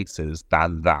spaces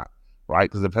than that, right?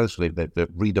 Because eventually they've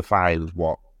redefined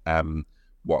what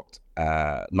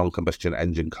non-combustion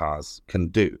engine cars can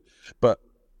do. But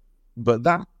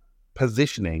that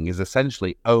positioning is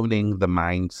essentially owning the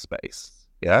mind space,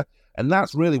 yeah? And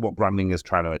that's really what branding is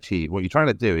trying to achieve. What you're trying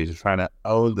to do is you're trying to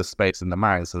own the space in the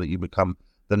mind so that you become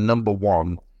the number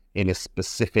one in a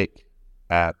specific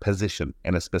position,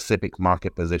 in a specific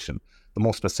market position. The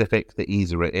more specific, the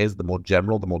easier it is. The more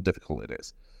general, the more difficult it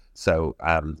is. So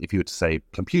if you were to say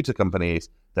computer companies,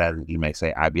 then you may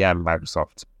say IBM,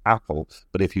 Microsoft, Apple.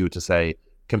 But if you were to say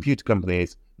computer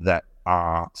companies that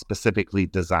are specifically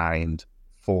designed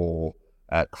for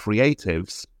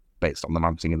creatives, based on the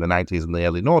marketing in the 90s and the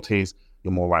early noughties,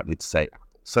 you're more likely to say Apple.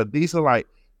 So these are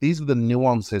the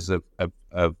nuances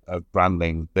of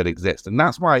branding that exist. And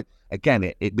that's why,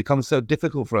 again, it becomes so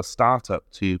difficult for a startup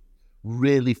to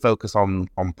really focus on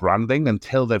branding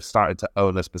until they've started to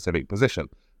own a specific position,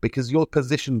 because your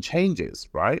position changes,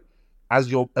 right?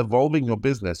 As you're evolving your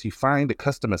business, you find a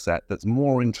customer set that's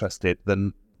more interested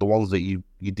than the ones that you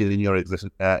did in your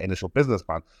initial business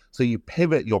plan. So you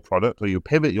pivot your product or you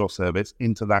pivot your service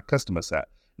into that customer set.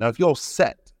 Now, if you're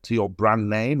set to your brand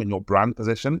name and your brand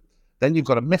position, then you've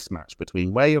got a mismatch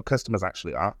between where your customers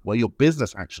actually are, where your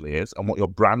business actually is, and what your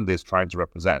brand is trying to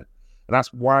represent. And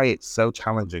that's why it's so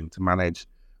challenging to manage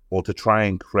or to try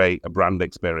and create a brand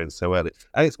experience so early.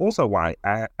 And it's also why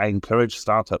I encourage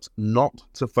startups not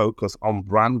to focus on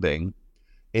branding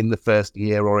in the first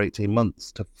year or 18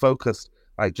 months, to focus,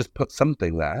 just put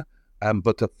something there,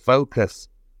 but to focus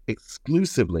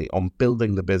exclusively on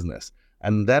building the business,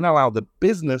 and then allow the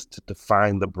business to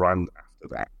define the brand after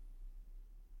that.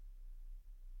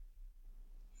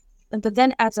 But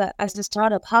then as a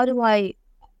startup, how do I,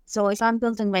 so if I'm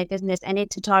building my business, I need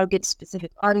to target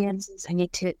specific audiences. I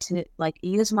need to like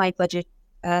use my budget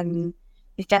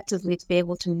effectively to be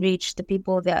able to reach the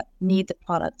people that need the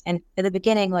product. And at the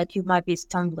beginning, like, you might be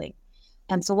stumbling.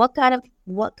 And so what kind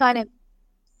of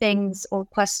things or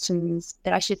questions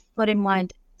that I should put in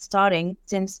mind starting,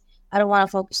 since I don't want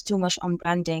to focus too much on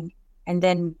branding, and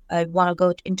then I want to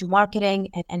go into marketing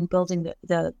and building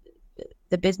the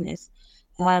business.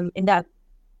 In that,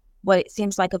 what it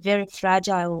seems like a very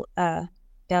fragile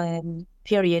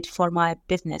period for my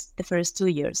business, the first 2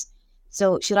 years.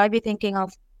 So should I be thinking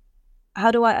of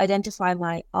how do I identify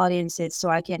my audiences so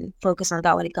I can focus on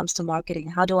that when it comes to marketing?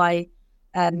 How do I,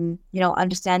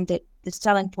 understand the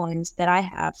selling points that I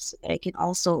have so that I can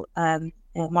also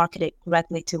market it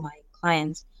correctly to my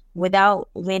clients without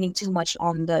leaning too much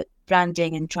on the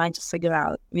branding and trying to figure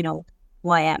out, who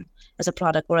I am as a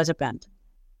product or as a brand?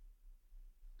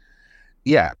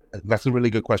 Yeah, that's a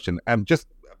really good question. Just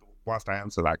whilst I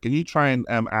answer that, can you try and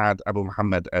add Abu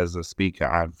Muhammad as a speaker?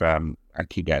 I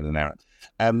keep getting an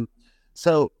error.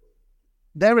 So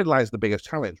therein lies the biggest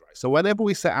challenge, right? So whenever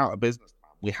we set out a business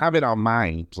plan, we have in our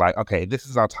mind, like, okay, this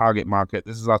is our target market,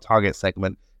 this is our target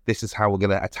segment, this is how we're going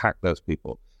to attack those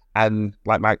people. And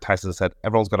like Mike Tyson said,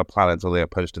 everyone's got a plan until they are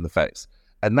punched in the face.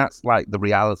 And that's like the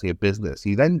reality of business.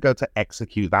 You then go to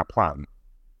execute that plan,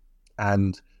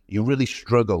 and you really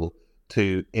struggle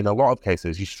to, in a lot of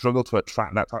cases, you struggle to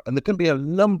attract that. And there can be a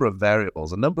number of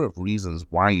variables, a number of reasons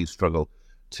why you struggle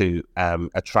to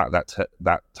attract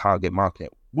that target market.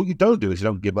 What you don't do is you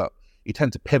don't give up. You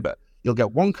tend to pivot. You'll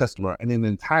get one customer in an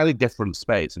entirely different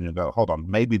space, and you'll go, hold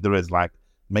on, maybe there's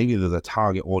a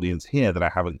target audience here that I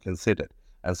haven't considered.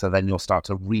 And so then you'll start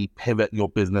to re-pivot your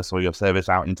business or your service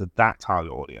out into that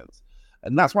target audience.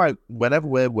 And that's why whenever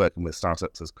we're working with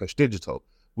startups as Cush Digital,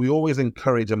 we always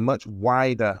encourage a much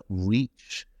wider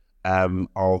reach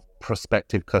of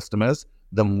prospective customers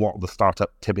than what the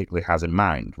startup typically has in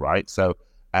mind, right? So,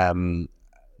 a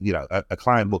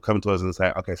client will come to us and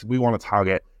say, okay, so we want to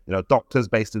target, doctors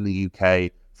based in the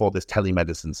UK for this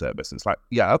telemedicine service. It's like,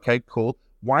 yeah, okay, cool.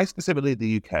 Why specifically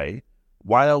the UK?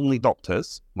 Why only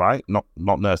doctors, right? Not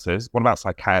nurses. What about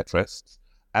psychiatrists?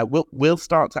 We'll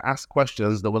start to ask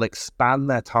questions that will expand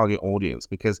their target audience,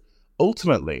 because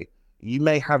ultimately, you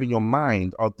may have in your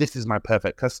mind, oh, this is my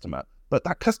perfect customer, but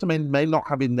that customer may not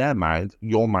have in their mind,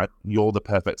 you're the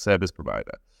perfect service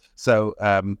provider. So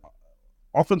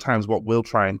oftentimes what we'll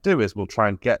try and do is we'll try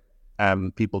and get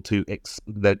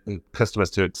the customers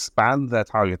to expand their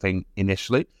targeting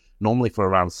initially, normally for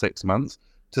around 6 months,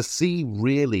 to see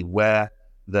really where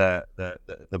the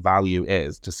value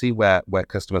is, to see where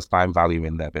customers find value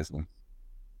in their business.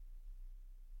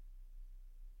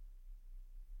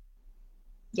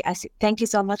 Yes, thank you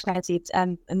so much, Aziz.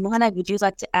 Mohana, would you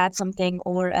like to add something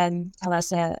or tell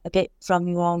us a bit from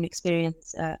your own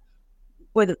experience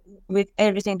with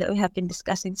everything that we have been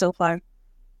discussing so far?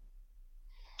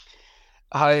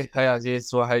 Hi,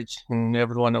 Aziz, Wahj, and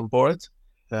everyone on board.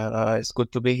 It's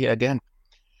good to be here again.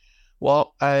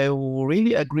 Well, I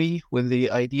really agree with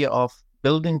the idea of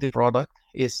building the product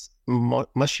is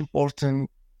much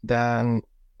important than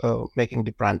making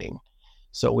the branding.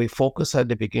 So we focus at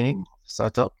the beginning,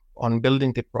 startup, on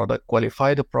building the product,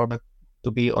 qualify the product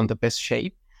to be on the best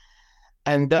shape.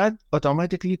 And that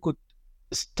automatically could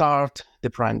start the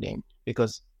branding,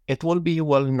 because it will be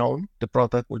well known, the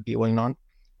product will be well known,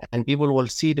 and people will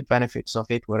see the benefits of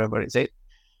it wherever it's at.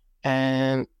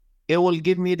 And it will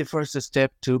give me the first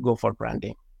step to go for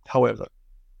branding. However,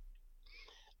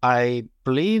 I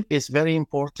believe it's very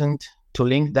important to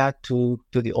link that to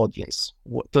the audience,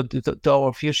 to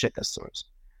our future customers.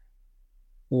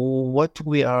 Which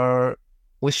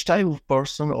type of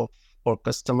person or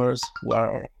customers we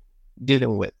are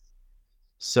dealing with.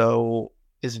 So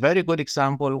it's a very good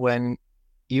example when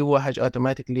you had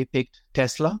automatically picked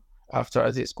Tesla after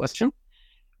this question,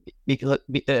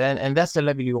 and that's the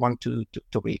level you want to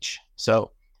reach.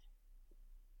 So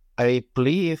I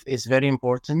believe it's very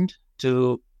important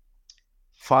to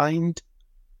find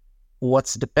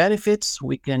what's the benefits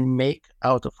we can make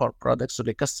out of our products to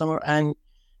the customer and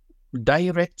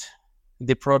direct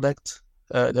the product,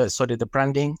 the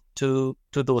branding to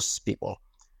those people.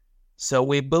 So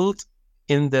we built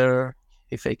in their,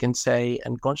 if I can say,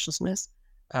 unconsciousness,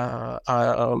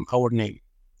 our name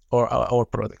or our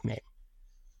product name.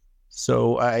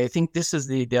 So I think this is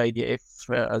the idea. If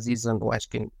Aziz and Wahj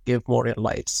can give more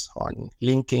lights on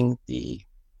linking the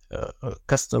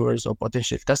customers or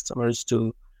potential customers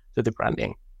to the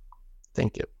branding.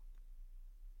 Thank you.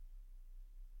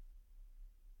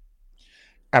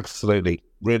 Absolutely.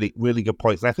 Really, really good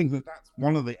points. And I think that that's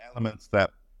one of the elements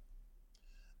that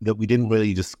we didn't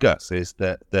really discuss, is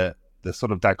that the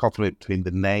sort of dichotomy between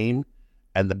the name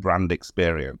and the brand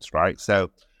experience, right? So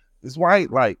this is why,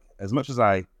 like, as much as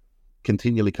I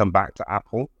continually come back to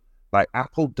Apple, like,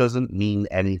 Apple doesn't mean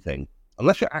anything.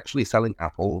 Unless you're actually selling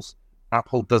apples,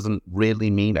 Apple doesn't really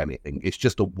mean anything. It's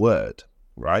just a word,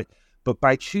 right? But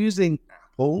by choosing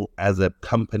Apple as a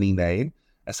company name,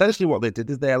 essentially what they did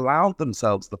is they allowed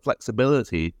themselves the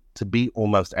flexibility to be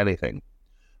almost anything.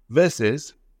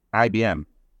 Versus IBM,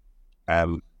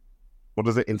 what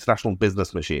is it? International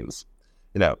Business Machines.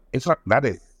 You know, it's like,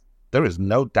 there is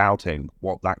no doubting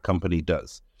what that company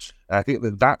does. And I think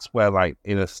that that's where, like,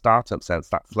 in a startup sense,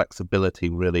 that flexibility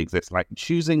really exists. Like,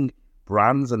 choosing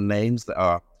brands and names that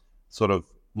are sort of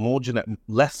more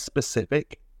less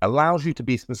specific allows you to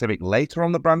be specific later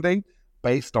on the branding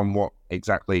based on what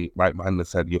exactly, like Mahendra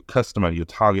said, your customer, your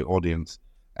target audience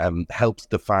helps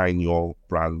define your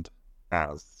brand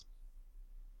as.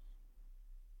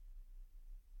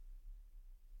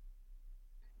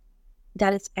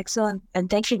 That is excellent, and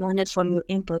thank you, Mohammed, for your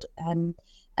input.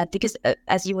 Because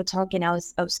as you were talking, I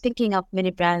was thinking of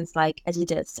many brands like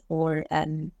Adidas or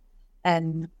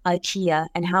IKEA,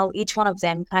 and how each one of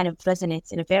them kind of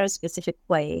resonates in a very specific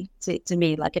way to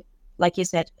me. Like you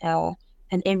said,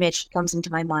 an image comes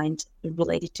into my mind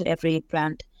related to every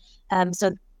brand.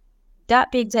 So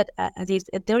that being said, Aziz,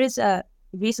 there is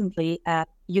recently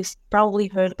you've probably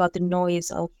heard about the noise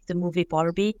of the movie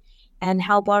Barbie, and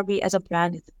how Barbie as a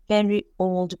brand is a very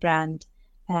old brand,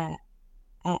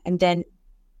 and then,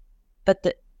 but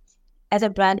as a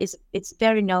brand, it's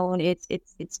very known.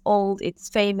 It's old. It's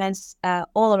famous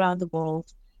all around the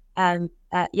world. And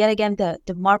yet again,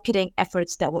 the marketing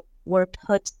efforts that were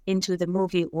put into the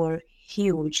movie were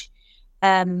huge.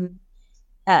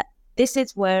 This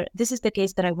is the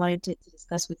case that I wanted to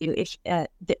discuss with you. If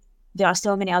there are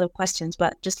so many other questions,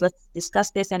 but just let's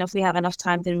discuss this, and if we have enough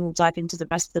time, then we'll dive into the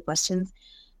rest of the questions.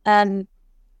 In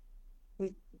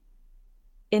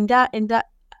that,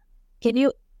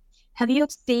 have you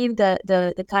seen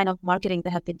the kind of marketing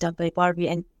that have been done by Barbie,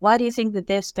 and why do you think that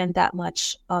they've spent that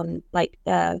much on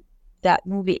that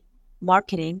movie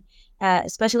marketing,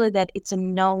 especially that it's a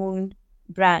known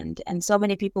brand and so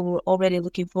many people were already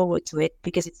looking forward to it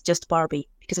because it's just Barbie,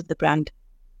 because of the brand?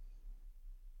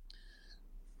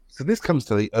 So this comes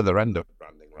to the other end of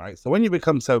branding, right? So when you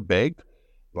become so big,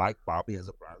 like Barbie as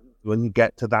a brand, when you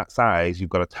get to that size, you've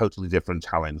got a totally different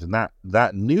challenge. And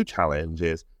that new challenge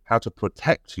is how to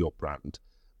protect your brand.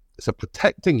 So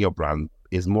protecting your brand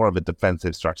is more of a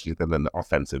defensive strategy than an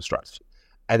offensive strategy.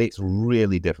 And it's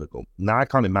really difficult. Now, I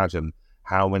can't imagine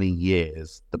how many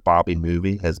years the Barbie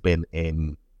movie has been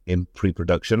in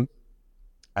pre-production,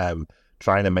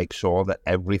 trying to make sure that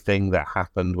everything that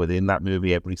happened within that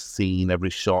movie, every scene, every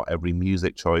shot, every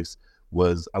music choice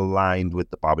was aligned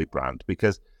with the Barbie brand.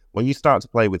 Because when you start to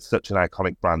play with such an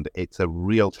iconic brand, it's a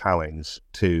real challenge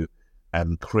to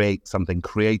create something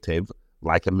creative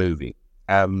like a movie.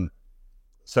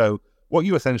 So what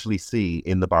you essentially see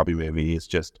in the Barbie movie is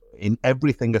just in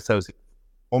everything associated,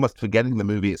 almost forgetting the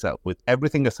movie itself, with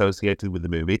everything associated with the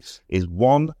movie is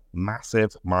one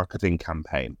massive marketing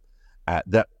campaign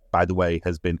that, by the way,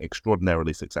 has been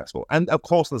extraordinarily successful. And of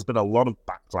course, there's been a lot of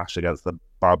backlash against the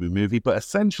Barbie movie, but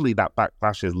essentially that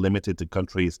backlash is limited to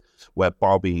countries where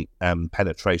Barbie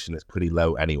penetration is pretty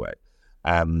low anyway,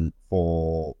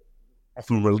 for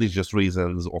often religious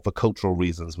reasons or for cultural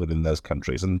reasons within those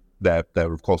countries. And they're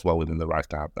of course well within the right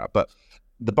to have that. But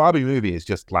the Barbie movie is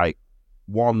just like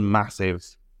one massive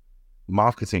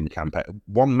marketing campaign,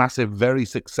 one massive, very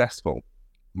successful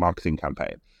marketing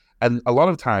campaign. And a lot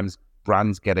of times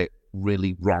brands get it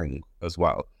really wrong as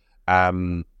well.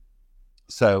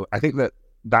 So I think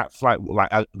that flight,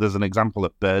 there's an example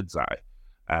of Birdseye.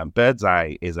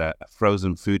 Birdseye is a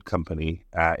frozen food company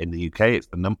in the UK. It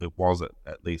was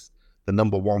at least the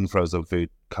number one frozen food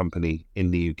company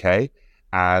in the UK.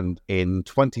 And in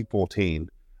 2014,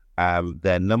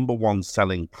 their number one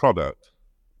selling product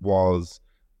was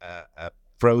a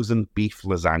frozen beef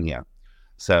lasagna.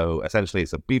 So essentially,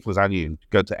 it's a beef lasagna. You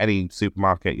go to any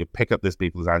supermarket, you pick up this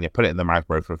beef lasagna, put it in the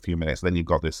microwave for a few minutes, then you've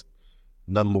got this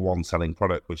number one selling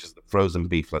product, which is the frozen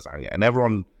beef lasagna. And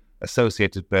everyone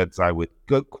associated Birdseye with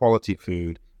good quality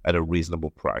food at a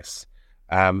reasonable price.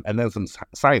 And then some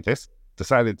scientists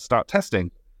decided to start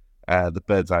testing the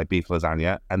Birdseye beef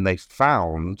lasagna, and they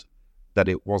found that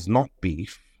it was not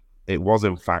beef. It was,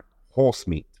 in fact, horse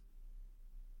meat.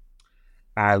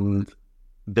 And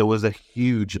there was a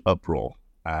huge uproar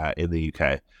in the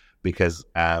UK because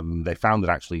they found that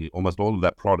actually almost all of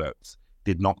their products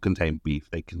did not contain beef;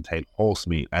 they contained horse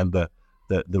meat, and the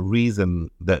reason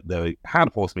that they had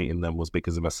horse meat in them was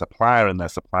because of a supplier in their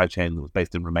supply chain that was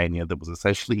based in Romania that was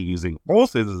essentially using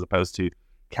horses as opposed to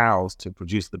cows to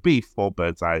produce the beef for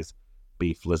Birdseye's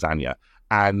beef lasagna.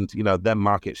 And, their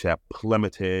market share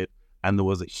plummeted, and there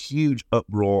was a huge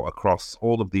uproar across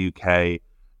all of the UK.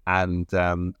 And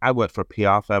I worked for a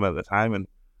PR firm at the time,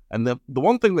 and the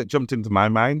one thing that jumped into my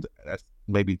mind,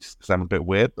 maybe just because I'm a bit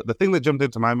weird, but the thing that jumped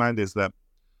into my mind is that,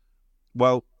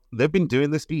 well, they've been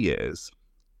doing this for years,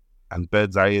 and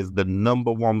Birdseye is the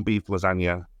number one beef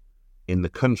lasagna in the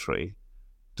country.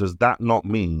 Does that not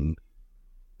mean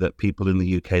that people in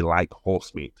the UK like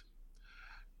horse meat?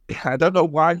 I don't know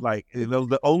why.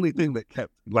 The only thing that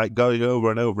kept going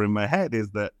over and over in my head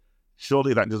is that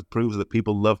surely that just proves that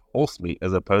people love horse meat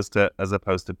as opposed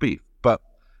to beef. But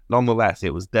nonetheless,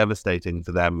 it was devastating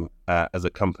to them as a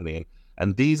company.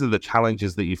 And these are the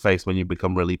challenges that you face when you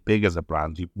become really big as a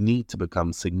brand. You need to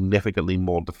become significantly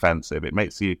more defensive. It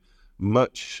makes you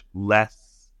much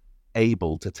less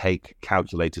able to take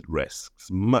calculated risks,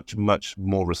 much, much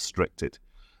more restricted.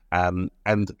 And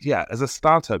yeah, as a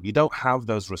startup, you don't have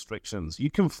those restrictions.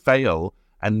 You can fail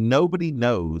and nobody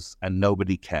knows and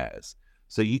nobody cares.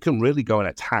 So you can really go and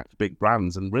attack big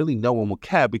brands and really no one will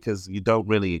care because you don't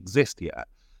really exist yet.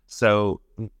 So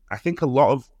I think a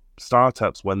lot of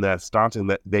startups, when they're starting,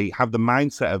 that they have the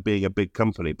mindset of being a big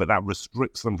company, but that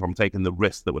restricts them from taking the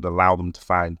risks that would allow them to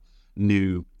find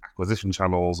new acquisition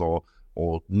channels or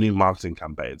new marketing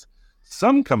campaigns.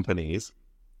 Some companies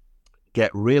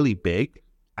get really big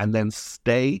and then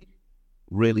stay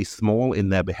really small in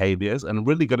their behaviors. And a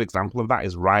really good example of that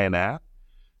is Ryanair.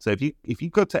 So if you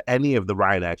go to any of the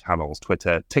Ryanair channels,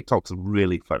 Twitter, TikTok's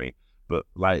really funny. But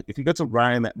if you go to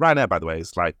Ryanair, by the way,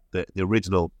 is like the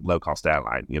original low cost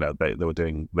airline.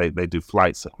 They do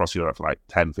flights across Europe for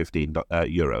 10, 15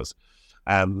 euros.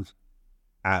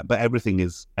 But everything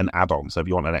is an add-on. So if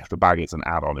you want an extra bag, it's an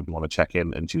add-on. If you want to check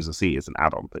in and choose a seat, it's an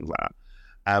add-on, things like that.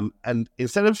 And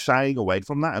instead of shying away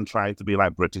from that and trying to be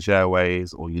like British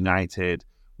Airways or United,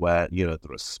 where, they're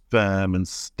firm and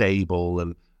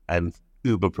stable and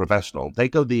uber professional, they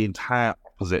go the entire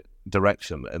opposite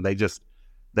direction. And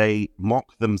they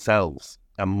mock themselves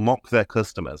and mock their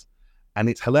customers. And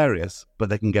it's hilarious, but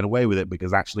they can get away with it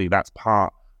because actually that's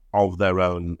part of their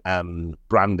own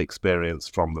brand experience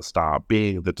from the start,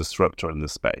 being the disruptor in the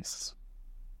space.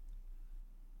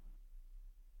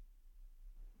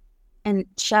 And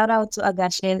shout out to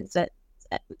Agache, that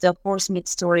the horse meat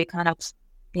story kind of,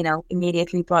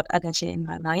 immediately brought Agache in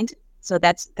my mind. So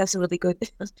that's a really good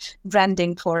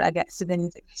branding for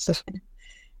Agache.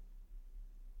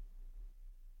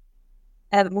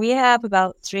 We have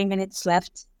about 3 minutes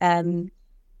left. I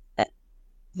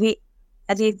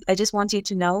just want you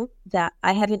to know that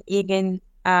I haven't even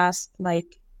asked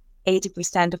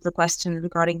 80% of the question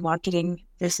regarding marketing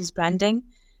versus branding.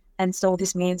 And so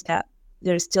this means that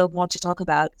there's still more to talk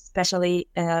about, especially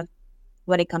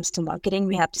when it comes to marketing.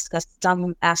 We have discussed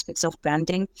some aspects of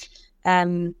branding.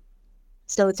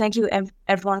 So thank you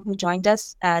everyone who joined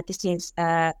us. This is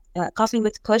Coffee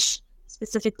with Cush,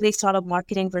 specifically startup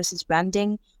marketing versus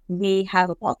branding. We have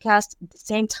a podcast at the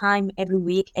same time every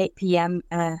week, 8 p.m.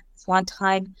 One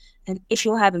time. And if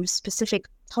you have a specific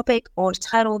topic or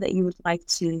title that you would like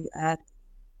to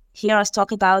hear us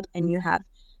talk about, and you have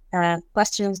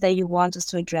questions that you want us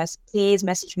to address, please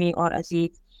message me or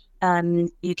Aziz.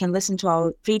 You can listen to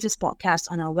our previous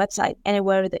podcast on our website,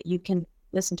 anywhere that you can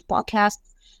listen to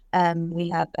podcasts. We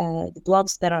have the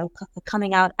blogs that are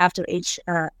coming out after each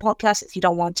podcast. If you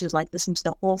don't want to listen to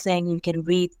the whole thing, you can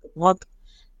read the blog.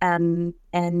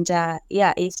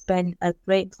 It's been a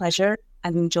great pleasure.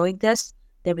 I've enjoyed this.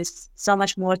 There is so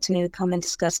much more to come and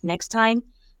discuss next time.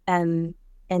 I'm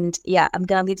going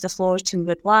to leave the floor to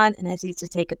Ridwan and Aziz to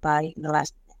take it by in the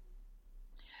last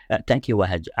minute. Thank you,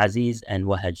 Wahj. Aziz and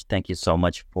Wahj, thank you so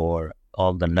much for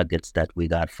all the nuggets that we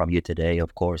got from you today.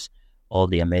 Of course, all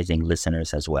the amazing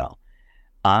listeners as well.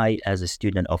 I, as a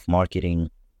student of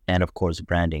marketing and of course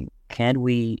branding, can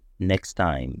we next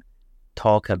time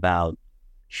talk about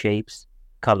shapes,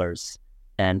 colors,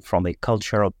 and from a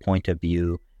cultural point of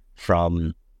view,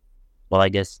 from,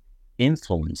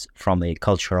 influence from a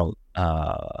cultural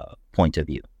point of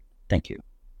view? Thank you.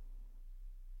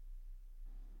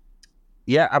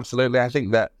 Yeah, absolutely. I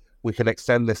think that we can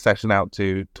extend this session out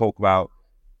to talk about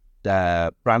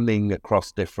branding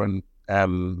across different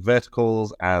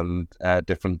verticals and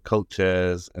different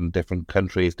cultures and different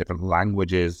countries, different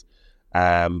languages.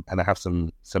 And I have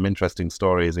some interesting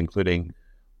stories, including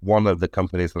one of the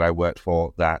companies that I worked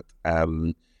for that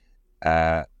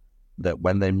that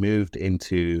when they moved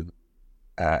into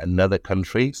another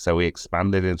country, so we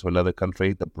expanded into another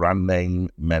country, the brand name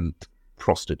meant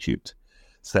prostitute.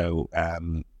 So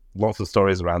lots of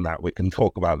stories around that. We can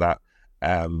talk about that.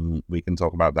 In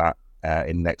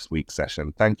next week's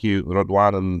session. Thank you,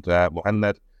 Radwan and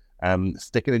Mohammed.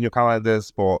 Stick it in your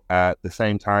calendars for the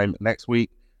same time next week,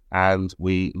 and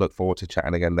we look forward to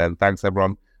chatting again then. Thanks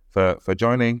everyone for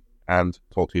joining, and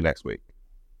talk to you next week.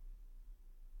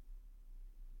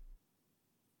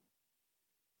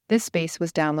 This space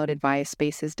was downloaded via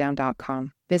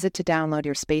spacesdown.com. Visit to download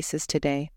your spaces today.